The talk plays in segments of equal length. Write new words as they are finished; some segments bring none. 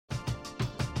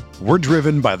We're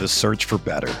driven by the search for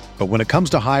better. But when it comes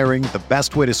to hiring, the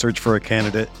best way to search for a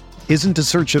candidate isn't to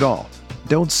search at all.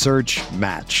 Don't search,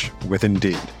 match with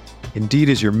Indeed. Indeed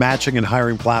is your matching and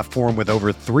hiring platform with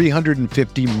over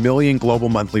 350 million global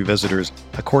monthly visitors,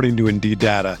 according to Indeed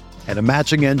data, and a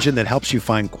matching engine that helps you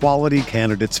find quality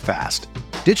candidates fast.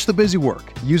 Ditch the busy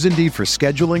work. Use Indeed for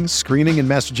scheduling, screening, and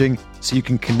messaging so you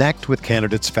can connect with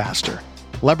candidates faster.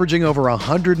 Leveraging over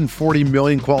 140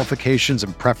 million qualifications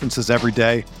and preferences every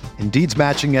day, Indeed's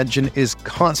matching engine is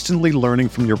constantly learning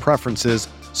from your preferences,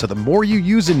 so the more you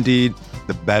use Indeed,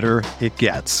 the better it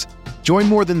gets. Join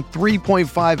more than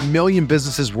 3.5 million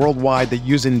businesses worldwide that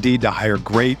use Indeed to hire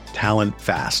great talent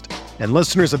fast. And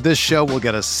listeners of this show will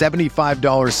get a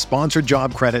 $75 sponsored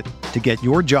job credit to get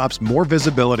your jobs more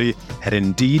visibility at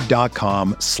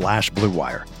Indeed.com/Blue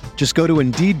Wire. Just go to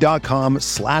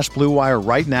Indeed.com/Blue Wire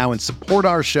right now and support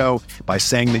our show by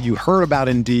saying that you heard about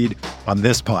Indeed on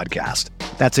this podcast.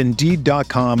 That's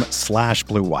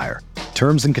Indeed.com/Blue Wire.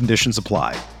 Terms and conditions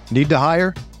apply. Need to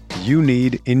hire? You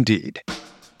need Indeed.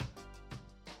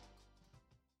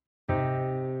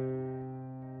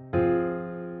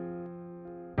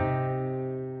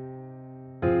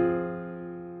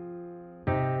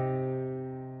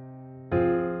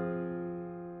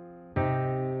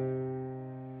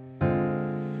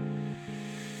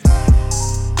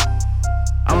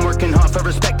 For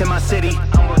respect in my city,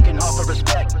 I'm working hard for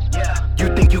respect. Yeah,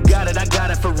 you think you got it, I got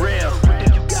it for real. You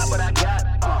think you got what I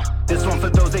got? This one for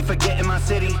those they forget in my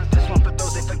city. This one for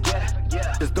those they forget.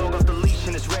 Yeah, this dog off the leash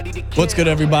and it's ready to kill. What's good,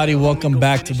 everybody? Welcome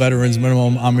back to Veterans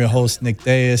Minimum. I'm your host, Nick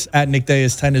Deus. At Nick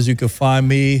Deus 10 as you can find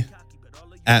me.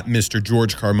 At Mr.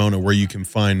 George Carmona, where you can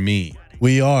find me.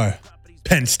 We are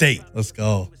Penn State. Let's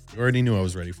go. You already knew I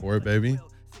was ready for it, baby.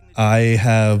 I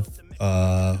have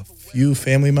few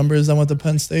family members that went to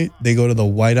Penn State. They go to the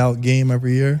whiteout game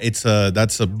every year.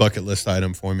 That's a bucket list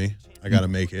item for me. I got to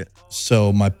make it.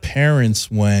 So my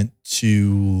parents went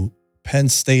to Penn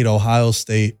State, Ohio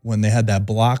State when they had that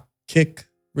block kick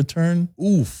return.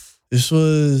 Oof. This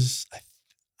was,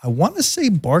 I want to say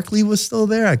Barkley was still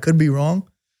there. I could be wrong.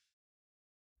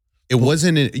 It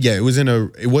wasn't in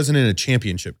a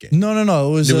championship game. No.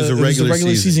 It was a regular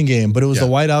season game, but it was the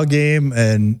whiteout game,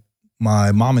 and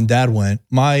my mom and dad went.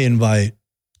 My invite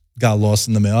got lost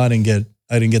in the mail. I didn't get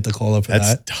the call up for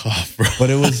that. That's tough, bro.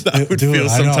 But it was I would feel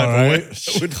some type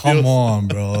of way. Come on,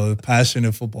 bro.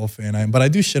 Passionate football fan. But I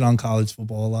do shit on college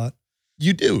football a lot.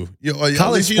 You do.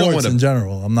 College sports in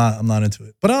general. I'm not into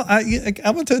it. But I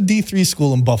went to a D3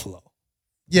 school in Buffalo.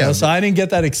 Yeah. So I didn't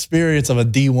get that experience of a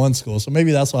D1 school. So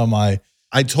maybe that's why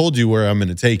I told you where I'm going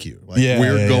to take you.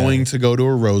 We're going to go to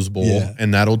a Rose Bowl,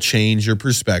 and that'll change your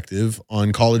perspective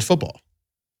on college football.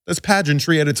 That's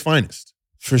pageantry at its finest.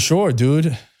 For sure,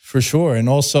 dude. For sure. And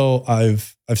also,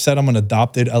 I've said I'm an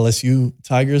adopted LSU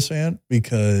Tigers fan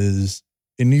because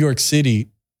in New York City,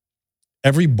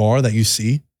 every bar that you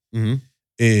see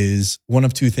is one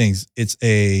of two things. It's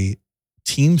a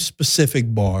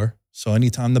team-specific bar. So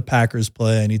anytime the Packers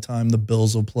play, anytime the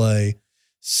Bills will play,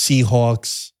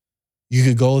 Seahawks, you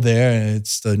could go there, and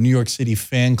it's the New York City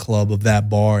fan club of that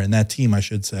bar and that team, I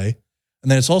should say.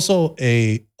 And then it's also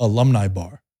a alumni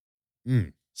bar.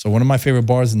 So one of my favorite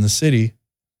bars in the city,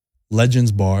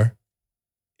 Legends Bar,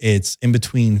 it's in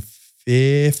between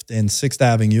 5th and 6th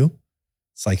Avenue.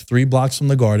 It's like 3 blocks from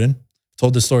the Garden. I've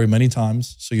told this story many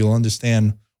times, so you'll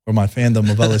understand where my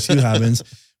fandom of LSU happens.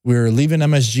 We're leaving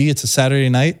MSG. It's a Saturday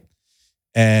night,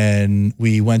 and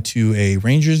we went to a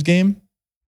Rangers game.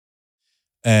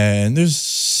 And there's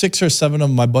 6 or 7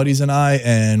 of my buddies and I,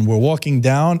 and we're walking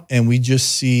down, and we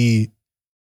just see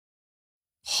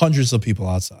hundreds of people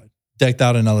outside, decked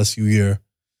out in LSU gear.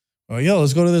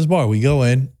 Let's go to this bar. We go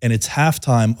in, and it's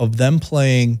halftime of them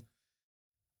playing.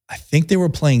 I think they were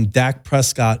playing Dak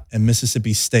Prescott and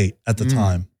Mississippi State at the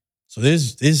time. So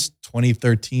this is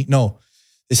 2013. No,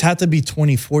 this had to be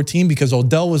 2014 because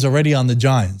Odell was already on the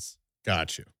Giants.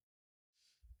 Got you.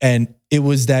 And it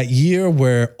was that year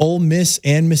where Ole Miss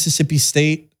and Mississippi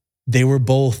State, they were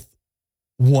both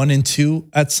 1 and 2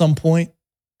 at some point.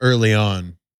 Early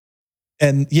on.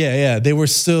 And they were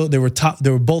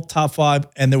both top 5.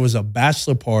 And there was a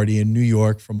bachelor party in New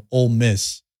York from Ole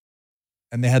Miss.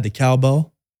 And they had the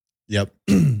cowbell. Yep.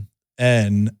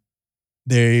 And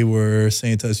they were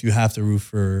saying to us, you have to root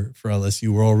for LSU.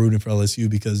 We're all rooting for LSU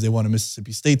because they wanted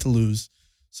Mississippi State to lose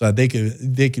so that they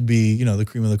could be, the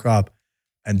cream of the crop.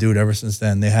 And dude, ever since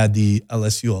then, they had the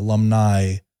LSU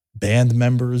alumni band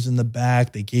members in the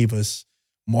back. They gave us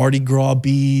Mardi Gras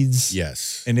beads.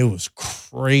 Yes. And it was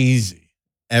crazy.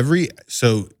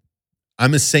 So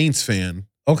I'm a Saints fan,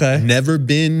 Okay. Never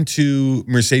been to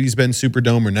Mercedes-Benz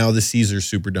Superdome or now the Caesars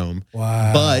Superdome.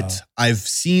 Wow. But I've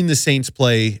seen the Saints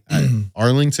play at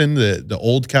Arlington, the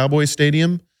old Cowboy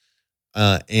Stadium.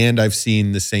 And I've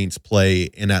seen the Saints play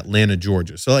in Atlanta,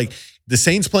 Georgia. So like the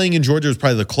Saints playing in Georgia was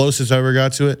probably the closest I ever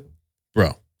got to it.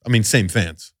 Bro, I mean, same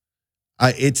fans.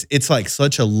 It's like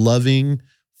such a loving,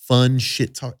 fun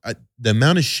shit talk. The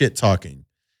amount of shit talking,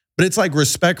 but it's like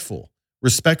respectful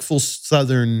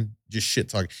Southern just shit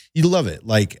talking. You love it.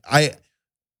 Like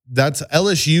that's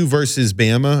LSU versus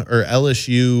Bama or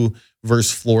LSU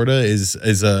versus Florida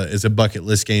is a bucket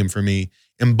list game for me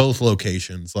in both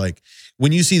locations. Like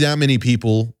when you see that many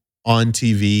people on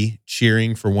TV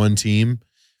cheering for one team,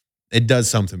 it does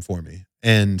something for me.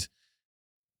 And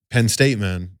Penn State,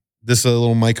 man, this is a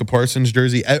little Micah Parsons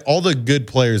jersey. All the good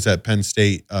players at Penn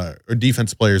State or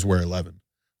defense players wear 11.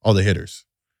 All the hitters.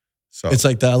 So it's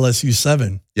like the LSU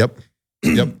 7. Yep.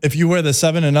 If you wear the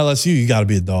 7 in LSU, you got to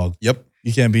be a dog. Yep.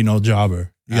 You can't be no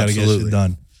jobber. You got to get shit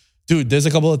done. Dude, there's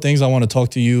a couple of things I want to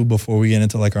talk to you before we get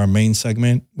into like our main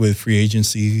segment with free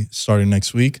agency starting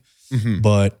next week. Mm-hmm.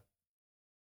 But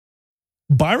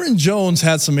Byron Jones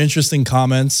had some interesting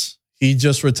comments. He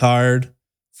just retired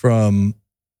from,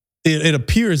 it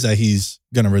appears that he's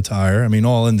going to retire. I mean,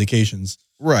 all indications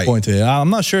point to it. I'm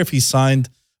not sure if he signed.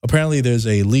 Apparently, there's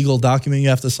a legal document you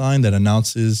have to sign that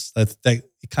announces that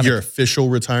kind your official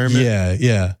retirement.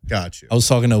 Yeah. Got you. I was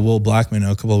talking to Will Blackman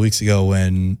a couple of weeks ago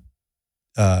when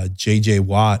JJ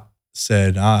Watt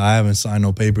said, I haven't signed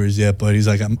no papers yet, but he's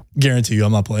like, I guarantee you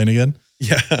I'm not playing again.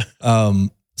 Yeah.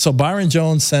 So Byron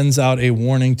Jones sends out a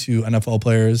warning to NFL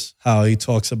players, how he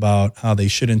talks about how they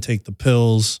shouldn't take the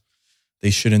pills. They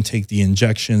shouldn't take the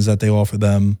injections that they offer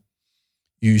them.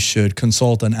 You should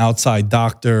consult an outside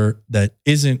doctor that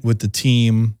isn't with the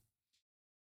team.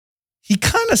 He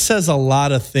kind of says a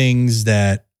lot of things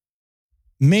that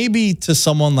maybe to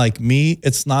someone like me,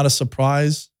 it's not a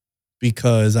surprise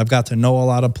because I've got to know a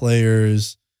lot of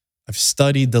players. I've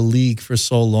studied the league for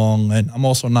so long, and I'm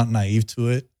also not naive to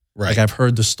it. Right. Like I've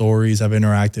heard the stories. I've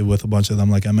interacted with a bunch of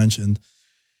them, like I mentioned.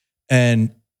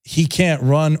 And he can't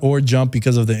run or jump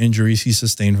because of the injuries he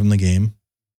sustained from the game.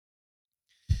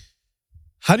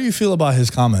 How do you feel about his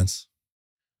comments?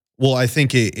 Well, I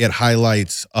think it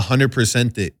highlights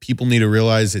 100% that people need to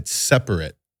realize it's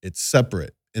separate. It's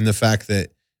separate in the fact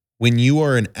that when you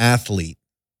are an athlete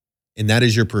and that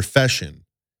is your profession,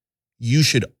 you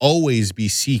should always be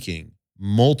seeking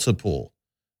multiple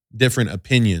different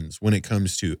opinions when it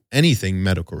comes to anything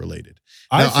medical related.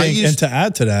 Now, and to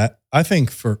add to that, I think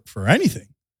for anything.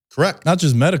 Correct. Not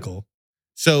just medical.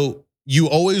 So you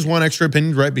always want extra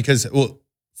opinions, right? Because, well,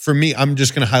 for me, I'm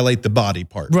just going to highlight the body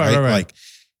part, right? Like,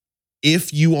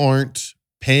 if you aren't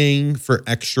paying for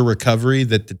extra recovery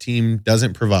that the team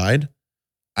doesn't provide,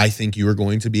 I think you are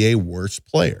going to be a worse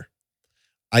player.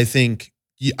 I think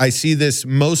I see this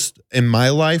most in my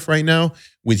life right now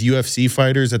with UFC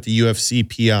fighters at the UFC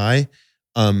PI,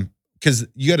 because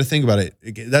you got to think about it.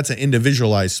 That's an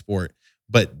individualized sport,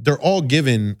 but they're all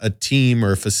given a team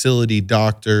or a facility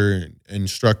doctor, and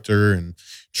instructor, and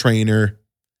trainer.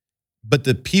 But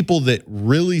the people that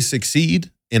really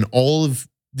succeed in all of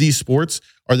these sports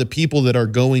are the people that are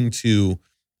going to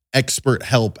expert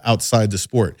help outside the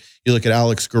sport. You look at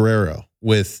Alex Guerrero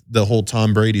with the whole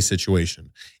Tom Brady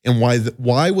situation. And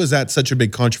why was that such a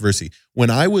big controversy? When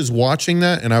I was watching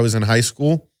that and I was in high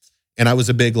school and I was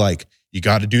a big, like, you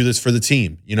got to do this for the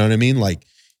team. You know what I mean? Like,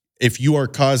 if you are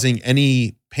causing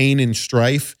any pain and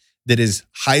strife that is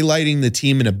highlighting the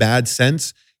team in a bad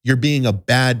sense, you're being a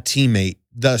bad teammate.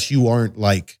 Thus, you aren't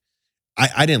like,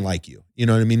 I didn't like you. You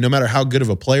know what I mean? No matter how good of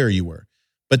a player you were.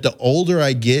 But the older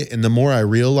I get and the more I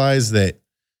realize that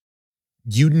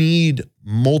you need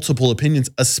multiple opinions,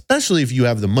 especially if you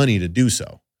have the money to do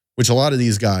so, which a lot of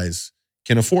these guys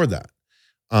can afford that.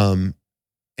 And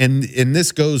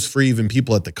this goes for even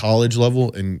people at the college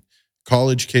level. And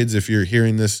college kids, if you're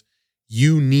hearing this,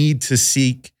 you need to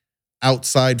seek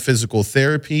outside physical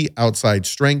therapy, outside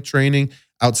strength training,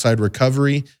 outside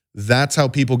recovery. That's how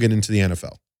people get into the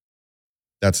NFL.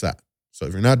 That's that. So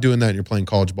if you're not doing that and you're playing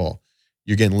college ball,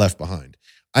 you're getting left behind.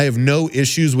 I have no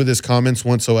issues with his comments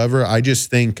whatsoever. I just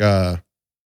think I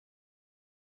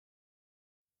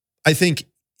think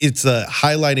it's a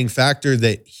highlighting factor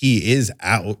that he is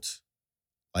out.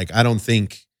 Like, I don't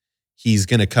think he's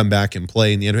going to come back and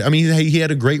play in the NFL. I mean, he had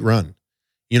a great run.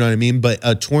 You know what I mean? But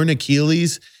a torn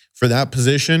Achilles for that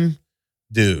position,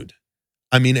 dude.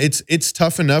 I mean, it's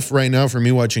tough enough right now for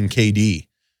me watching KD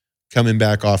coming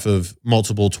back off of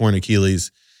multiple torn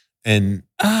Achilles. And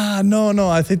no,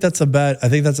 I think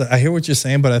I hear what you're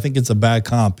saying, but I think it's a bad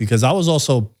comp because I was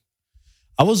also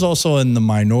in the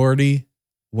minority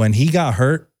when he got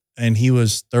hurt and he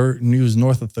was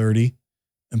north of 30,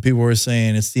 and people were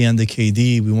saying it's the end of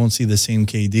KD, we won't see the same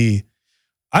KD.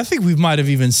 I think we might have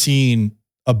even seen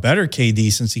a better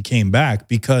KD since he came back,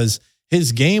 because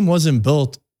his game wasn't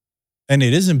built, and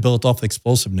it isn't built off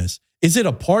explosiveness. Is it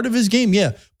a part of his game?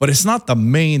 Yeah, but it's not the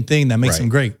main thing that makes him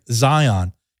great.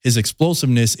 Zion, his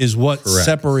explosiveness is what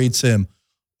separates him.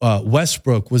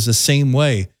 Westbrook was the same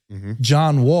way.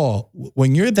 John Wall,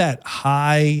 when you're that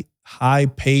high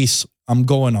pace, I'm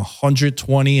going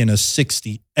 120 and a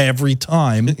 60 every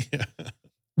time.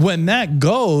 When that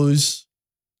goes,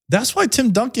 that's why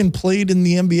Tim Duncan played in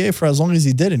the NBA for as long as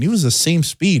he did. And he was the same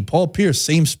speed. Paul Pierce,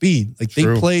 same speed. Like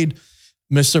they played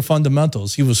Mr.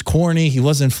 Fundamentals. He was corny. He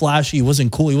wasn't flashy. He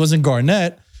wasn't cool. He wasn't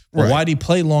Garnett. But why'd he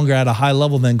play longer at a high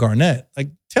level than Garnett? Like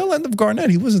tail end of Garnett,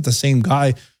 he wasn't the same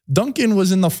guy. Duncan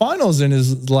was in the finals in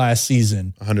his last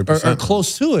season. 100%. Or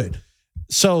close to it.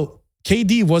 So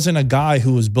KD wasn't a guy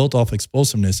who was built off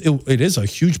explosiveness. It is a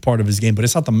huge part of his game, but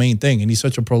it's not the main thing. And he's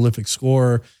such a prolific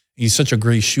scorer. He's such a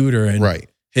great shooter. And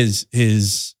his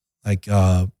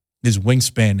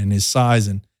wingspan and his size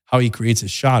and how he creates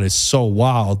his shot is so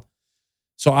wild.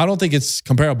 So I don't think it's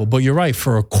comparable. But you're right.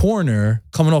 For a corner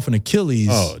coming off an Achilles.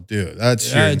 Oh, dude.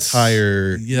 That's your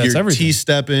entire... you're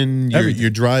T-stepping. You're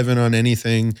driving on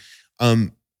anything.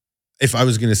 If I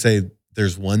was going to say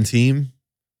there's one team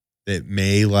that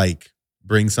may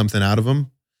bring something out of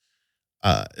them,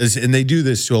 and they do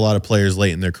this to a lot of players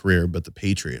late in their career, but the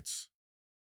Patriots.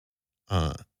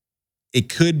 It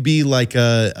could be like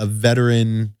a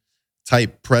veteran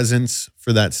type presence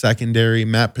for that secondary.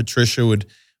 Matt Patricia would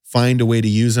find a way to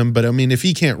use him. But I mean, if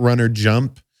he can't run or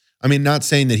jump, I mean, not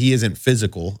saying that he isn't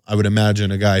physical. I would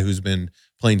imagine a guy who's been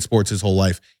playing sports his whole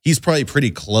life, he's probably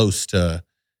pretty close to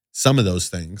some of those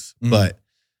things. But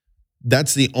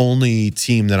that's the only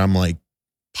team that I'm like,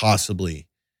 possibly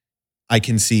I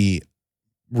can see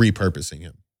repurposing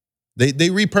him. They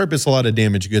repurpose a lot of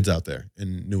damaged goods out there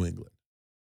in New England.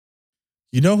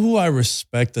 You know who I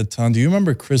respect a ton? Do you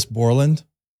remember Chris Borland?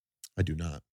 I do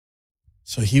not.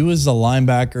 So he was the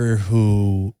linebacker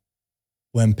who,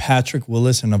 when Patrick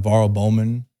Willis and Navarro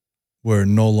Bowman were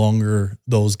no longer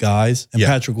those guys, and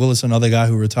Patrick Willis, another guy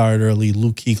who retired early,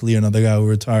 Luke Kuechly, another guy who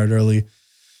retired early,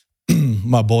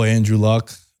 my boy Andrew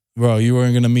Luck. Bro, you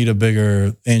weren't going to meet a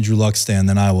bigger Andrew Luck stan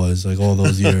than I was, like all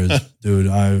those years.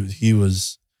 Dude, he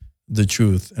was the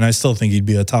truth. And I still think he'd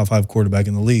be a top 5 quarterback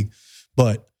in the league.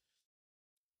 But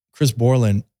Chris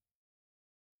Borland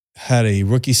had a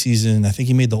rookie season. I think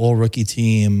he made the all-rookie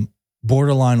team,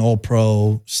 borderline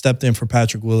all-pro, stepped in for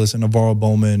Patrick Willis and Navarro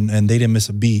Bowman, and they didn't miss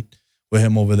a beat with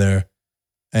him over there.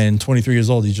 And 23 years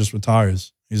old, he just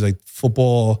retires. He's like,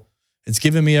 football, it's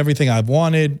given me everything I've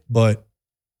wanted, but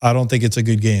I don't think it's a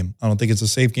good game. I don't think it's a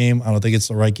safe game. I don't think it's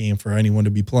the right game for anyone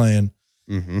to be playing.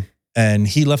 And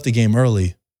he left the game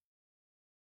early.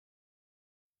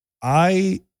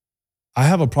 I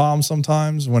have a problem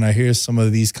sometimes when I hear some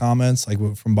of these comments,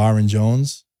 like from Byron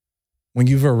Jones, when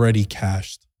you've already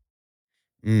cashed.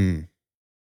 You've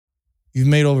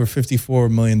made over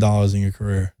 $54 million in your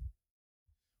career.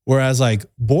 Whereas like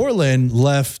Borland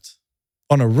left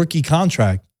on a rookie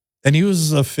contract and he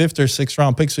was a 5th or 6th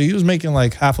round pick. So he was making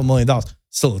like $500,000.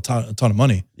 Still a ton of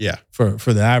money. Yeah. For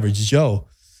the average Joe.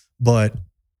 But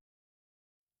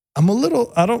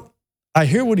I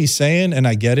hear what he's saying and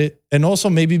I get it. And also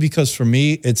maybe because for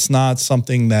me, it's not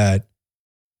something that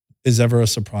is ever a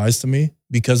surprise to me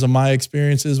because of my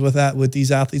experiences with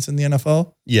these athletes in the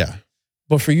NFL. Yeah.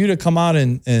 But for you to come out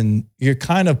and you're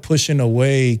kind of pushing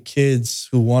away kids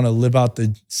who want to live out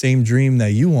the same dream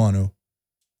that you want to,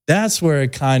 that's where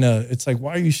it's like,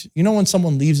 why are you, when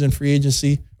someone leaves in free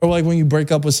agency or like when you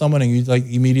break up with someone and you like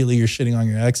immediately you're shitting on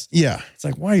your ex. Yeah. It's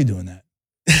like, why are you doing that?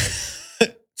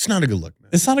 It's not a good look,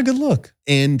 man. It's not a good look.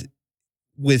 And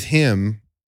with him,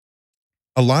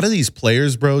 a lot of these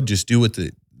players, bro, just do what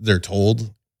they're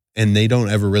told and they don't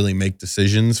ever really make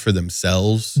decisions for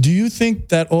themselves. Do you think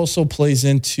that also plays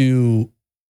into,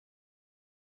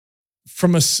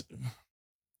 from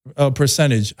a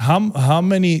percentage, how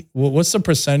many, what's the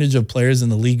percentage of players in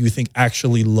the league you think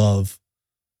actually love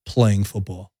playing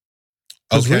football?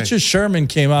 Because Richard Sherman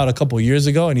came out a couple of years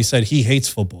ago and he said he hates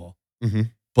football.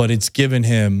 But it's given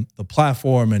him the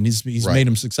platform and he's made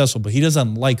him successful, but he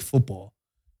doesn't like football.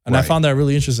 And I found that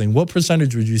really interesting. What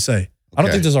percentage would you say? I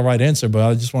don't think there's a right answer, but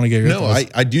I just want to get your thoughts.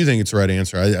 I do think it's the right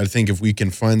answer. I think if we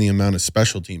can find the amount of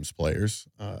special teams players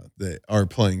that are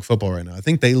playing football right now, I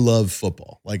think they love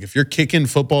football. Like if you're kicking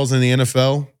footballs in the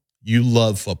NFL, you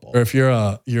love football. Or if you're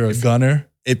a gunner.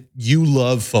 If you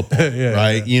love football,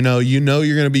 right? Yeah. You know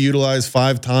you're going to be utilized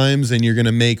 5 times and you're going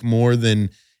to make more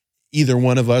than either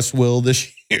one of us will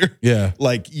this year. Yeah.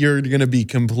 Like you're going to be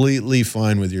completely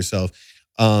fine with yourself.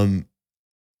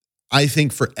 I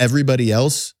think for everybody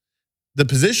else, the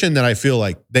position that I feel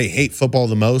like they hate football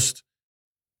the most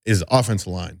is offensive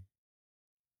line.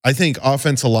 I think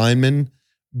offensive linemen,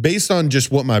 based on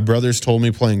just what my brothers told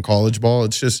me playing college ball,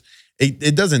 it's just,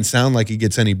 it doesn't sound like it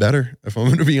gets any better, if I'm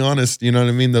going to be honest. You know what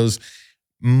I mean? Those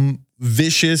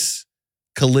vicious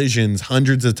collisions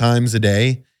hundreds of times a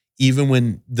day, even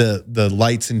when the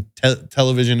lights and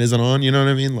television isn't on, you know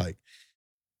what I mean? Like,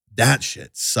 that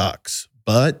shit sucks.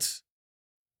 But,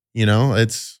 you know,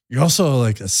 you're also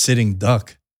like a sitting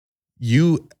duck.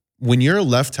 When you're a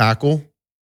left tackle,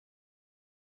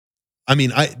 I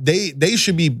mean, they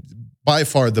should be by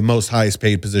far the most highest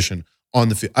paid position on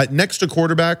the field. Next to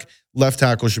quarterback, left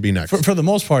tackle should be next. For the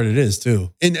most part, it is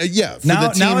too. And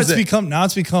now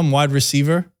it's become wide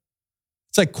receiver.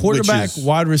 It's like quarterback,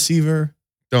 wide receiver.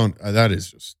 That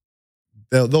is just,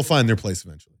 they'll find their place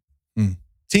eventually.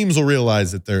 Teams will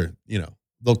realize that they'll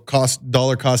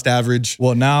dollar cost average.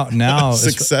 Well, now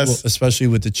success, especially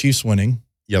with the Chiefs winning.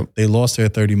 Yep, they lost their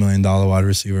 $30 million wide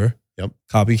receiver. Yep,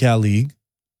 copycat league.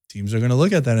 Teams are going to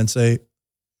look at that and say,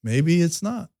 maybe it's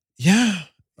not. Yeah,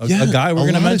 a guy we're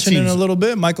going to mention in a little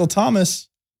bit, Michael Thomas.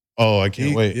 Oh, I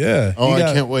can't wait. Yeah. Oh,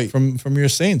 I can't wait from your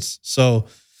Saints. So,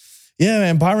 yeah,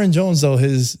 man. Byron Jones though,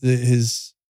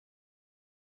 his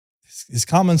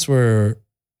comments were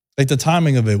like, the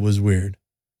timing of it was weird.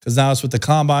 Because now it's with the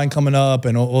combine coming up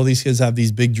and all these kids have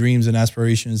these big dreams and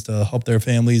aspirations to help their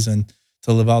families and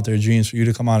to live out their dreams. For you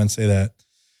to come out and say that.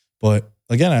 But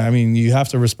again, I mean, you have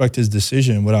to respect his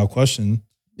decision without question.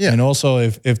 Yeah. And also,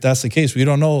 if that's the case, we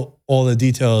don't know all the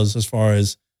details as far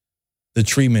as the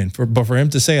treatment. But for him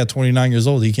to say at 29 years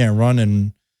old, he can't run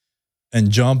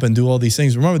and jump and do all these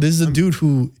things. Remember, this is a dude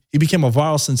who, he became a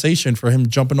viral sensation for him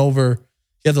jumping over.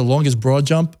 He had the longest broad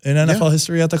jump in NFL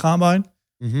history at the combine.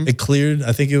 Mm-hmm. It cleared,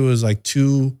 I think it was like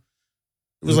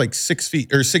 6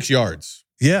 feet or 6 yards.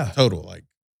 Yeah. Total. Like,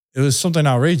 it was something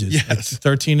outrageous. Yes. Like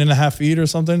 13 and a half feet or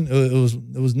something.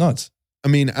 It was nuts. I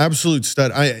mean, absolute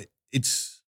stud.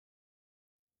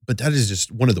 But that is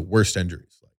just one of the worst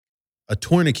injuries. Like a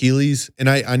torn Achilles. And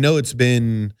I know it's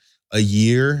been a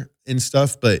year and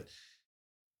stuff, but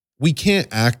we can't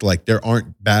act like there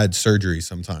aren't bad surgeries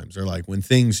sometimes, or like when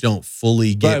things don't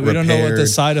fully get repaired. We don't know what the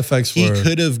side effects were. He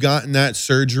could have gotten that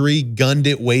surgery, gunned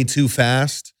it way too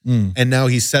fast, and now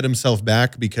he set himself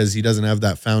back because he doesn't have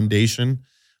that foundation.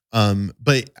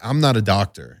 But I'm not a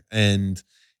doctor, and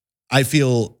I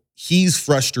feel he's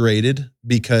frustrated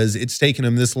because it's taken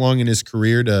him this long in his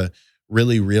career to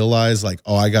really realize, like,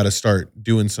 oh, I got to start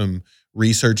doing some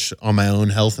research on my own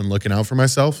health and looking out for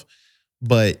myself.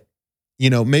 But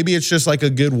maybe it's just like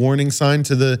a good warning sign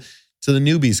to the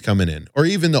newbies coming in, or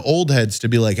even the old heads, to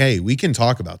be like, hey, we can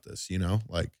talk about this,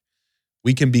 like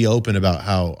we can be open about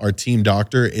how our team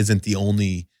doctor isn't the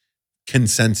only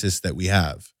consensus that we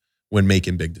have when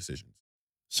making big decisions.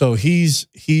 So he's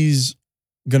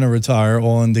going to retire.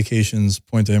 All indications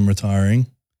point to him retiring.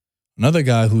 Another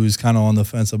guy who's kind of on the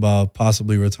fence about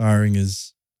possibly retiring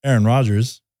is Aaron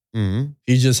Rodgers. Mm-hmm.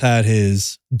 He just had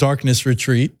his darkness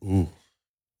retreat. Ooh.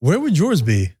 Where would yours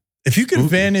be? If you could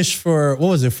vanish for,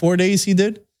 4 days he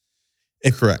did?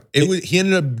 Correct. He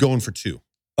ended up going for 2.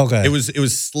 Okay. It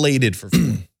was slated for 4.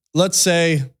 Let's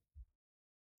say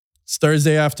it's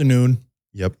Thursday afternoon.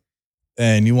 Yep.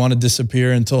 And you want to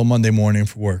disappear until Monday morning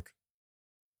for work.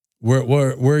 Where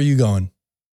are you going?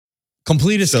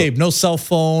 Complete escape. No cell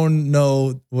phone,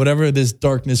 no whatever this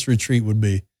darkness retreat would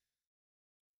be.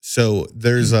 So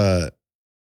there's a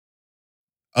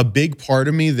big part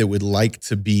of me that would like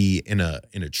to be in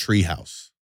a tree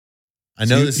house. I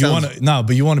know this sounds...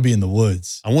 but you want to be in the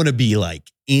woods. I want to be like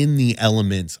in the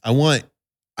elements.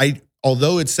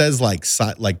 Although it says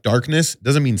like darkness,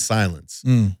 doesn't mean silence.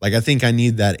 Like, I think I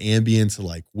need that ambience of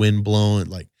like wind blowing,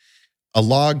 like a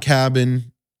log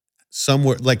cabin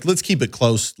somewhere. Like, let's keep it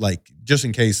close, like just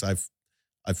in case I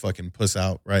fucking puss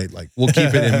out, right? Like, we'll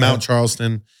keep it in Mount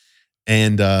Charleston.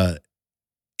 And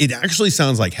it actually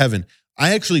sounds like heaven.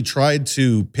 I actually tried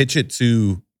to pitch it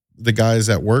to the guys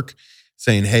at work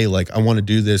saying, hey, like, I want to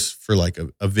do this for like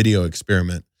a video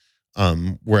experiment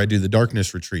where I do the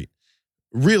darkness retreat.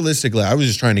 Realistically, I was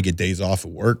just trying to get days off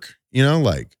of work,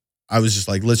 like I was just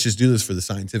like, let's just do this for the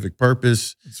scientific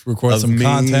purpose. Let's record some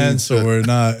content so we're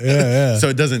not, so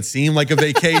it doesn't seem like a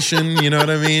vacation, you know what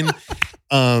I mean?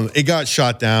 It got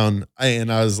shot down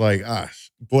and I was like,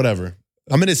 whatever.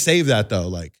 I'm going to save that though.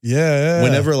 Like,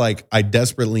 whenever like I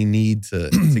desperately need to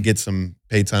get some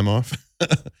paid time off,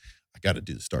 I got to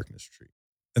do this darkness retreat.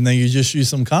 And then you just use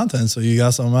some content so you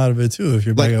got something out of it too. If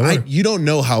you're back at work. You don't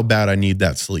know how bad I need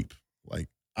that sleep.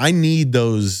 I need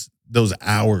those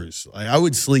hours. Like, I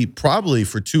would sleep probably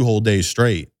for 2 whole days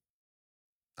straight.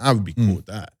 I would be cool with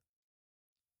that.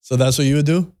 So that's what you would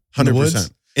do?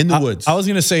 100%. In the woods. I was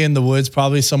going to say in the woods,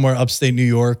 probably somewhere upstate New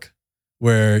York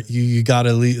where you got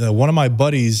to leave. One of my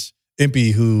buddies,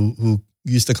 Impy, who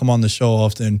used to come on the show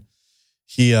often,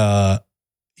 he has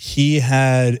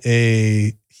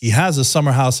a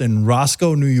summer house in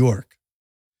Roscoe, New York,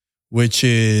 which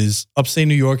is upstate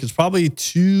New York. It's probably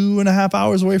 2.5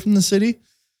 hours away from the city.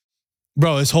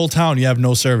 Bro, this whole town, you have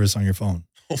no service on your phone.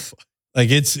 Like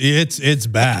it's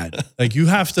bad. Like you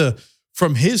have to,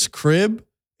 from his crib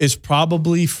is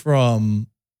probably from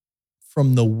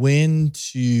the Wynn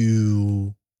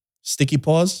to Sticky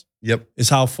Paws. Yep. Is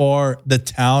how far the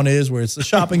town is, where it's the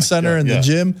shopping center and the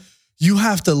gym. You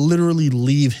have to literally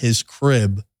leave his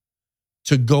crib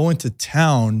to go into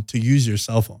town to use your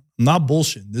cell phone. I'm not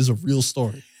bullshitting. This is a real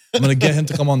story. I'm going to get him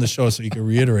to come on the show so he can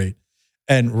reiterate.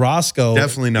 And Roscoe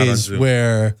definitely not is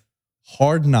where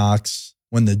Hard Knocks,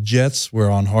 when the Jets were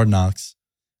on Hard Knocks,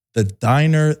 the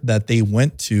diner that they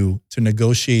went to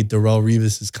negotiate Darrelle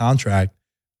Revis's contract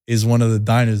is one of the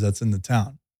diners that's in the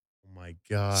town. Oh my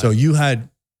God. So you had,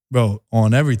 bro,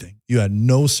 on everything, you had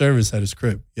no service at his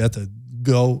crib. You had to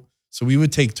go. So we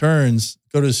would take turns,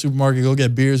 go to the supermarket, go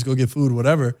get beers, go get food,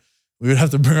 whatever. We would have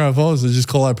to bring our phones and just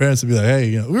call our parents and be like, hey,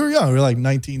 you know, we were young. We were like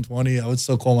 19, 20. I would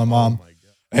still call my mom. Oh my God.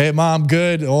 Hey, mom,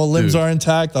 good. All limbs are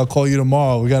intact. I'll call you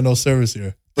tomorrow. We got no service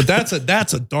here. But that's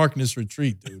a darkness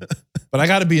retreat, dude. But I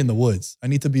got to be in the woods. I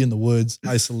need to be in the woods,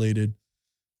 isolated.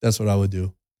 That's what I would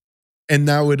do. And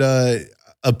that would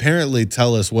apparently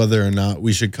tell us whether or not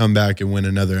we should come back and win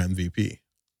another MVP.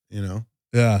 You know?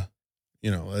 Yeah.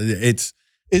 You know, it's...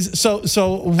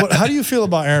 How do you feel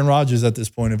about Aaron Rodgers at this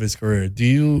point of his career?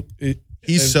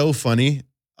 He's so funny.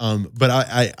 But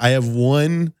I have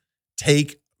one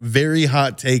very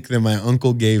hot take that my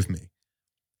uncle gave me.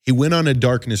 He went on a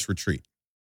darkness retreat.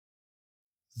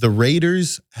 The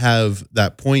Raiders have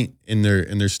that point in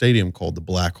their stadium called the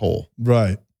Black Hole.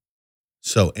 Right.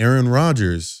 So Aaron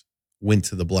Rodgers went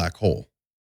to the Black Hole.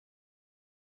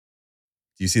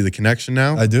 Do you see the connection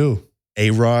now? I do.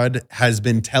 A-Rod has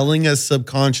been telling us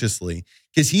subconsciously,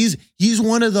 because he's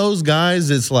one of those guys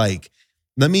that's like,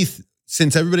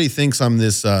 since everybody thinks I'm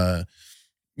this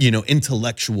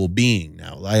intellectual being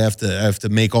now, I have to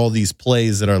make all these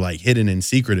plays that are like hidden and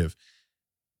secretive.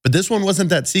 But this one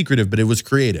wasn't that secretive, but it was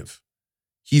creative.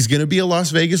 He's going to be a Las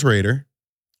Vegas Raider.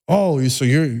 Oh, so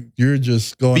you're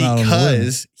just going out on a limb.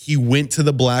 Because he went to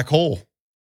the Black Hole.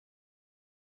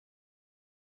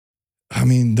 I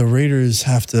mean, the Raiders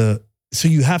have to. So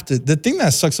you have to. The thing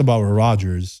that sucks about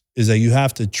Rodgers is that you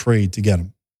have to trade to get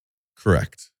him.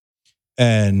 Correct.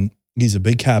 And he's a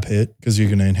big cap hit because you're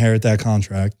going to inherit that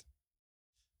contract.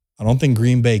 I don't think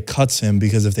Green Bay cuts him,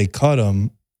 because if they cut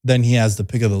him, then he has the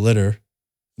pick of the litter.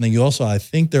 And then you also, I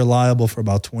think they're liable for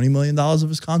about $20 million of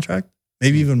his contract,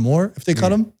 maybe even more if they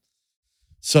cut him.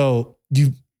 So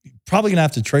you probably going to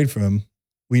have to trade for him.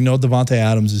 We know Devontae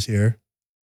Adams is here.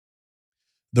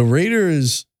 The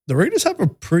Raiders have a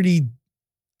pretty,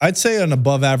 I'd say, an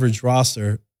above average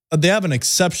roster. They have an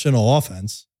exceptional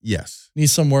offense. Yes.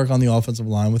 Needs some work on the offensive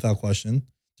line without question.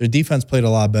 Their defense played a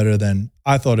lot better than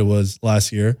I thought it was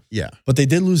last year. Yeah. But they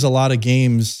did lose a lot of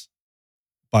games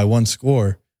by one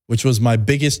score, which was my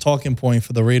biggest talking point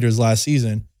for the Raiders last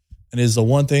season. And is the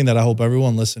one thing that I hope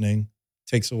everyone listening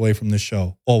takes away from this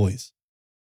show, always.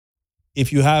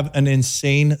 If you have an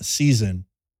insane season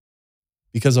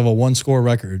because of a one-score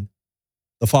record,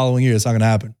 the following year, it's not going to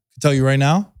happen. I can tell you right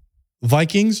now,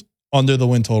 Vikings under the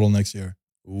win total next year.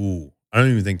 Ooh, I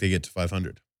don't even think they get to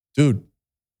 500. Dude,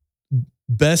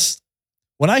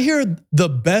 when I hear the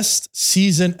best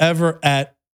season ever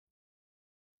at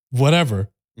whatever,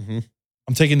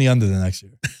 I'm taking the under the next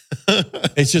year.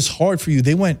 It's just hard for you.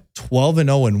 They went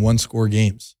 12-0 in one-score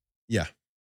games. Yeah.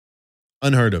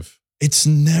 Unheard of. It's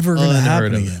never going to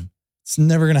happen again. It's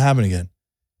never going to happen again.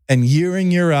 And year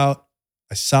in, year out,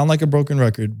 I sound like a broken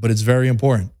record, but it's very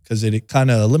important because it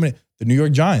kind of eliminated the New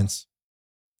York Giants.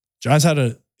 Giants had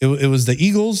it was the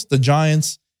Eagles, the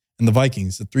Giants, and the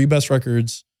Vikings, the three best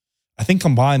records. I think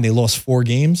combined, they lost 4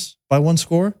 games by one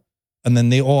score. And then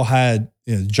they all had,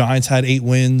 Giants had 8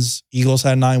 wins, Eagles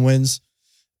had 9 wins.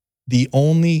 The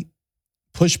only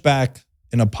pushback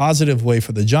in a positive way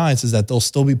for the Giants is that they'll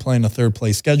still be playing a third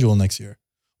place schedule next year.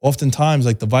 Oftentimes,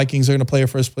 like the Vikings are going to play a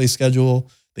first place schedule.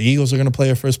 The Eagles are going to play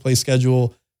a first place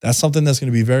schedule. That's something that's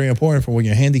going to be very important for when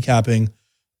you're handicapping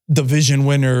division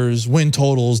winners, win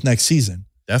totals next season.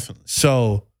 Definitely.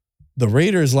 So the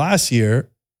Raiders last year,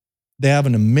 they have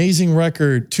an amazing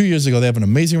record. 2 years ago, they have an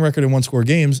amazing record in one-score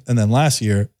games. And then last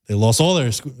year, They lost all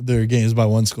their games by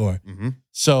 1 score. Mm-hmm.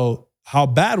 So how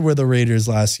bad were the Raiders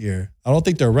last year? I don't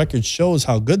think their record shows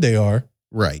how good they are.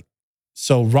 Right.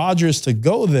 So Rodgers to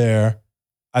go there,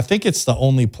 I think it's the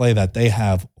only play that they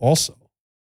have also.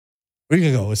 Where are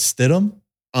you going to go? With Stidham?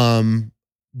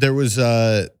 There was,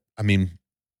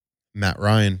 Matt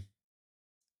Ryan.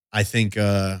 I think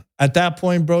at that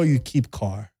point, bro, you keep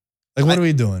Carr. Like, what are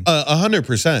we doing?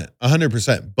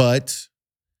 100%. But,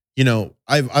 you know,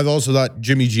 I've also thought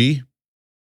Jimmy G.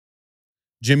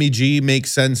 Jimmy G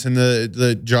makes sense in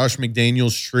the Josh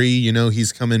McDaniels tree. You know,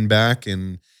 he's coming back,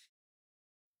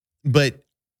 but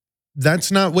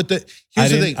that's not what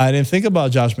here's the thing. I didn't think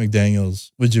about Josh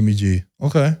McDaniels with Jimmy G.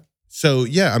 Okay. So,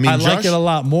 yeah, I mean, I like it a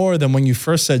lot more than when you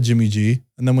first said Jimmy G.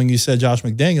 And then when you said Josh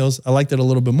McDaniels, I liked it a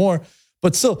little bit more.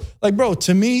 But still, like, bro,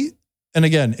 to me, and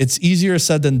again, it's easier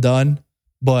said than done.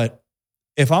 But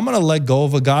if I'm going to let go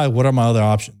of a guy, what are my other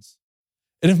options?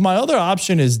 And if my other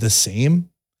option is the same,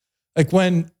 like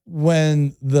when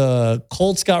the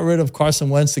Colts got rid of Carson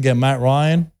Wentz to get Matt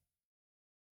Ryan,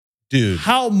 dude,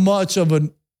 how much of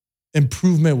an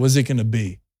improvement was it going to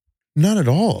be? Not at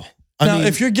all. Now,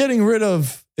 if you're getting rid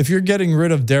of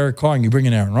Derek Carr and you bring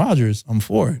in Aaron Rodgers, I'm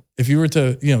for it. If you were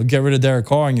to, get rid of Derek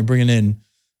Carr and you're bringing in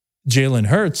Jalen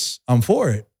Hurts, I'm for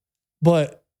it.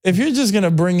 But if you're just going to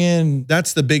bring in...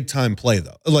 That's the big time play,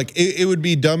 though. Like, it would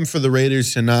be dumb for the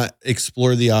Raiders to not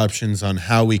explore the options on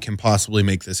how we can possibly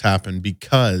make this happen,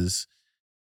 because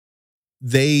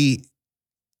they,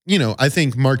 I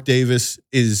think Mark Davis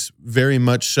is very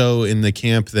much so in the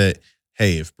camp that,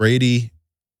 hey, if Brady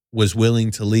was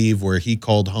willing to leave where he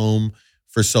called home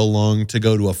for so long to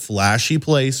go to a flashy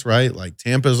place, right? Like,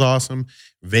 Tampa's awesome.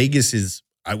 Vegas is,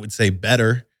 I would say,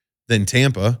 better than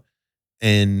Tampa.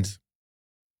 And,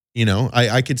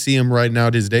 I could see him riding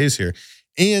out his days here.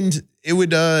 And it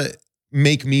would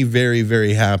make me very,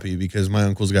 very happy because my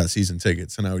uncle's got season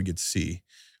tickets and I would get to see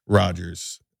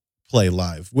Rodgers play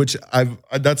live, which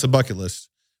that's a bucket list.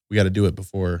 We got to do it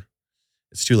before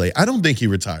it's too late. I don't think he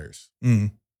retires.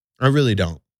 I really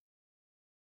don't.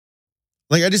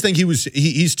 Like, I just think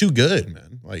he's too good,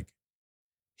 man. Like,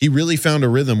 he really found a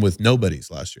rhythm with nobodies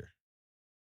last year.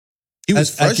 He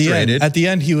was frustrated. At the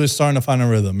end, he was starting to find a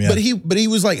rhythm, yeah. But he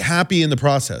was like happy in the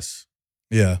process.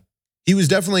 Yeah. He was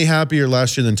definitely happier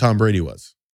last year than Tom Brady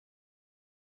was.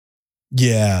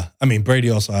 Yeah. I mean, Brady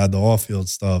also had the off-field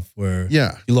stuff where he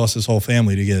lost his whole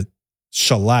family to get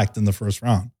shellacked in the first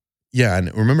round. Yeah,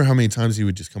 and remember how many times he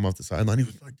would just come off the sideline? He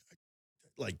was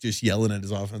like just yelling at his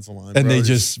offensive line. And they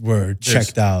just were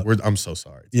checked out. I'm so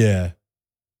sorry. Yeah.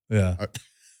 Yeah.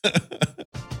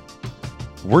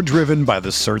 We're driven by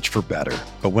the search for better.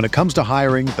 But when it comes to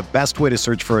hiring, the best way to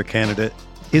search for a candidate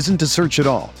isn't to search at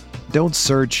all. Don't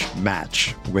search,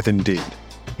 match with Indeed.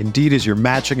 Indeed is your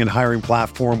matching and hiring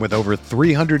platform with over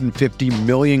 350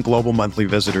 million global monthly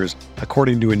visitors,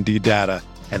 according to Indeed data,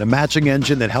 and a matching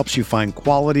engine that helps you find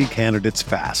quality candidates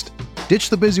fast. Ditch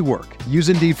the busy work. Use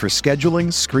Indeed for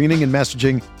scheduling, screening, and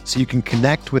messaging so you can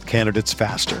connect with candidates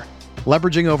faster.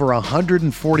 Leveraging over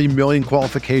 140 million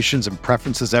qualifications and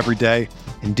preferences every day,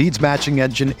 Indeed's matching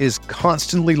engine is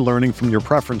constantly learning from your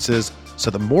preferences,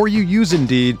 so the more you use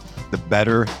Indeed, the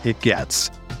better it gets.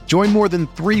 Join more than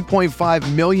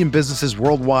 3.5 million businesses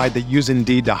worldwide that use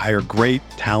Indeed to hire great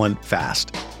talent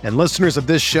fast. And listeners of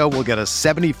this show will get a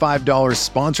 $75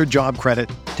 sponsored job credit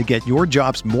to get your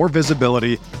jobs more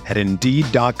visibility at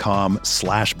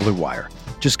Indeed.com/Blue Wire.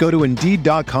 Just go to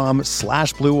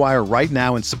Indeed.com/Blue Wire right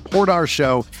now and support our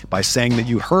show by saying that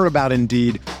you heard about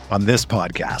Indeed on this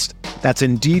podcast. That's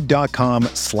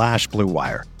Indeed.com/Blue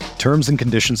Wire. Terms and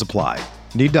conditions apply.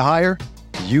 Need to hire?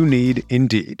 You need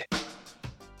Indeed.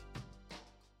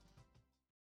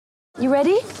 You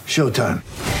ready? Showtime.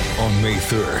 On May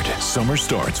 3rd, summer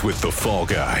starts with The Fall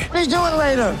Guy. Let's do it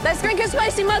later. Let's drink a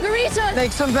spicy margarita.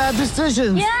 Make some bad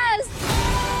decisions. Yes!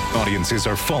 Audiences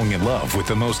are falling in love with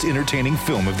the most entertaining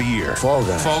film of the year. Fall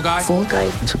Guy. Fall Guy? Fall Guy.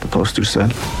 That's what the poster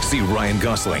said. See Ryan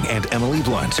Gosling and Emily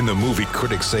Blunt in the movie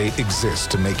critics say exists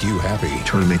to make you happy.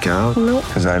 Trying to make it out? Nope.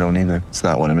 Because I don't either. It's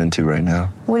not what I'm into right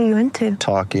now. What are you into?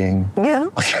 Talking. Yeah.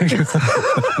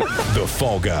 The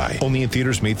Fall Guy. Only in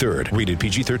theaters May 3rd. Rated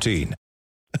PG-13.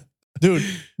 Dude,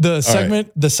 the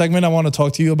segment I want to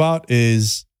talk to you about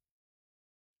is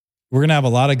we're going to have a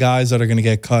lot of guys that are going to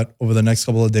get cut over the next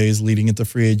couple of days leading into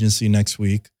free agency next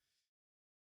week.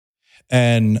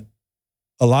 And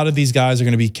a lot of these guys are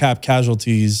going to be cap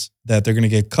casualties that they're going to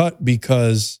get cut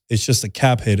because it's just a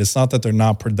cap hit. It's not that they're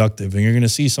not productive. And you're going to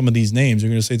see some of these names. You're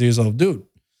going to say to yourself, dude,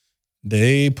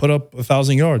 they put up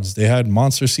 1,000 yards. They had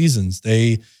monster seasons.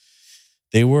 They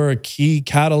were a key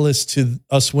catalyst to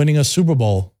us winning a Super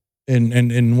Bowl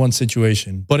in one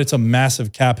situation, but it's a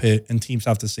massive cap hit and teams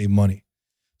have to save money.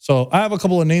 So I have a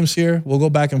couple of names here. We'll go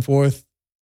back and forth.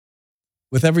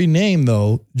 With every name,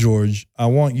 though, George, I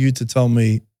want you to tell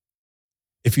me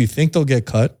if you think they'll get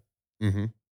cut. Mm-hmm.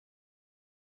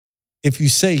 If you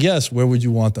say yes, where would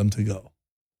you want them to go?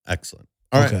 Excellent.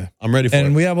 All right. I'm ready for it.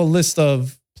 And we have a list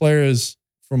of players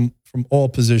from all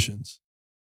positions.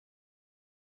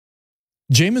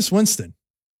 Jameis Winston.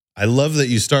 I love that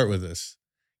you start with this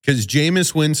because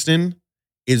Jameis Winston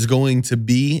is going to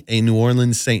be a New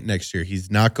Orleans Saint next year.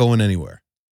 He's not going anywhere.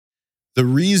 The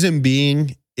reason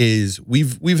being is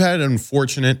we've had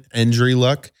unfortunate injury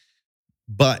luck,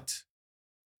 but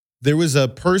there was a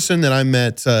person that I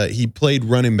met. He played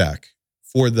running back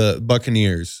for the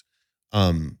Buccaneers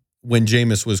when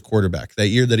Jameis was quarterback. That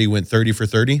year that he went 30 for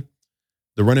 30,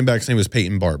 the running back's name was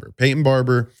Peyton Barber. Peyton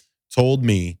Barber told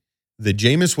me that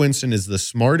Jameis Winston is the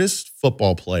smartest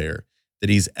football player that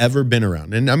he's ever been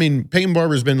around. And I mean, Peyton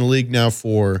Barber's been in the league now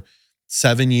for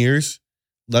 7 years.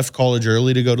 Left college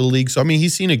early to go to the league. So, I mean,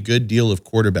 he's seen a good deal of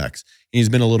quarterbacks. He's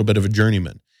been a little bit of a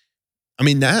journeyman. I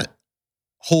mean, that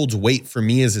holds weight for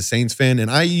me as a Saints fan. And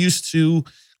I used to,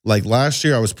 like last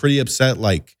year, I was pretty upset,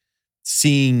 like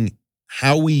seeing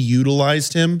how we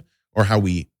utilized him or how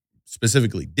we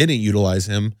specifically didn't utilize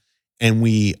him. And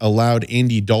we allowed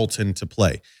Andy Dalton to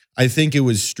play. I think it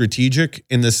was strategic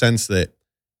in the sense that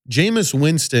Jameis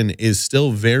Winston is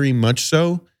still very much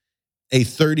so a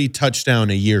 30 touchdown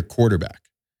a year quarterback.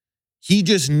 He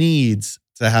just needs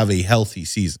to have a healthy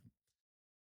season.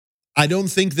 I don't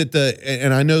think that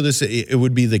and I know this, it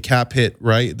would be the cap hit,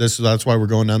 right? That's why we're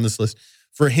going down this list.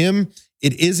 For him,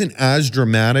 it isn't as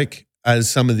dramatic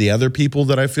as some of the other people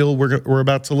that I feel we're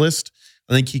about to list.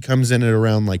 I think he comes in at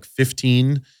around like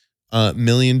 $15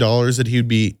 million that he would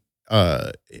be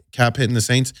cap hitting the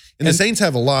Saints. And the Saints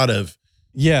have a lot of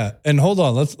and hold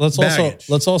on,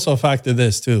 let's also factor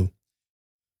this too.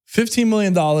 $15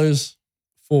 million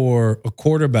for a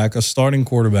quarterback, a starting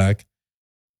quarterback.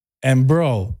 And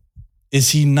bro, is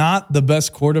he not the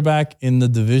best quarterback in the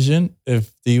division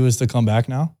if he was to come back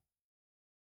now?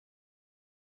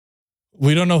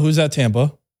 We don't know who's at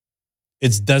Tampa.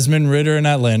 It's Desmond Ridder in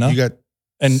Atlanta. You got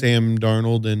Sam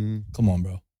Darnold and... Come on,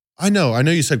 bro. I know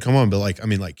you said come on, but like, I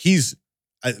mean, like he's...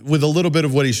 with a little bit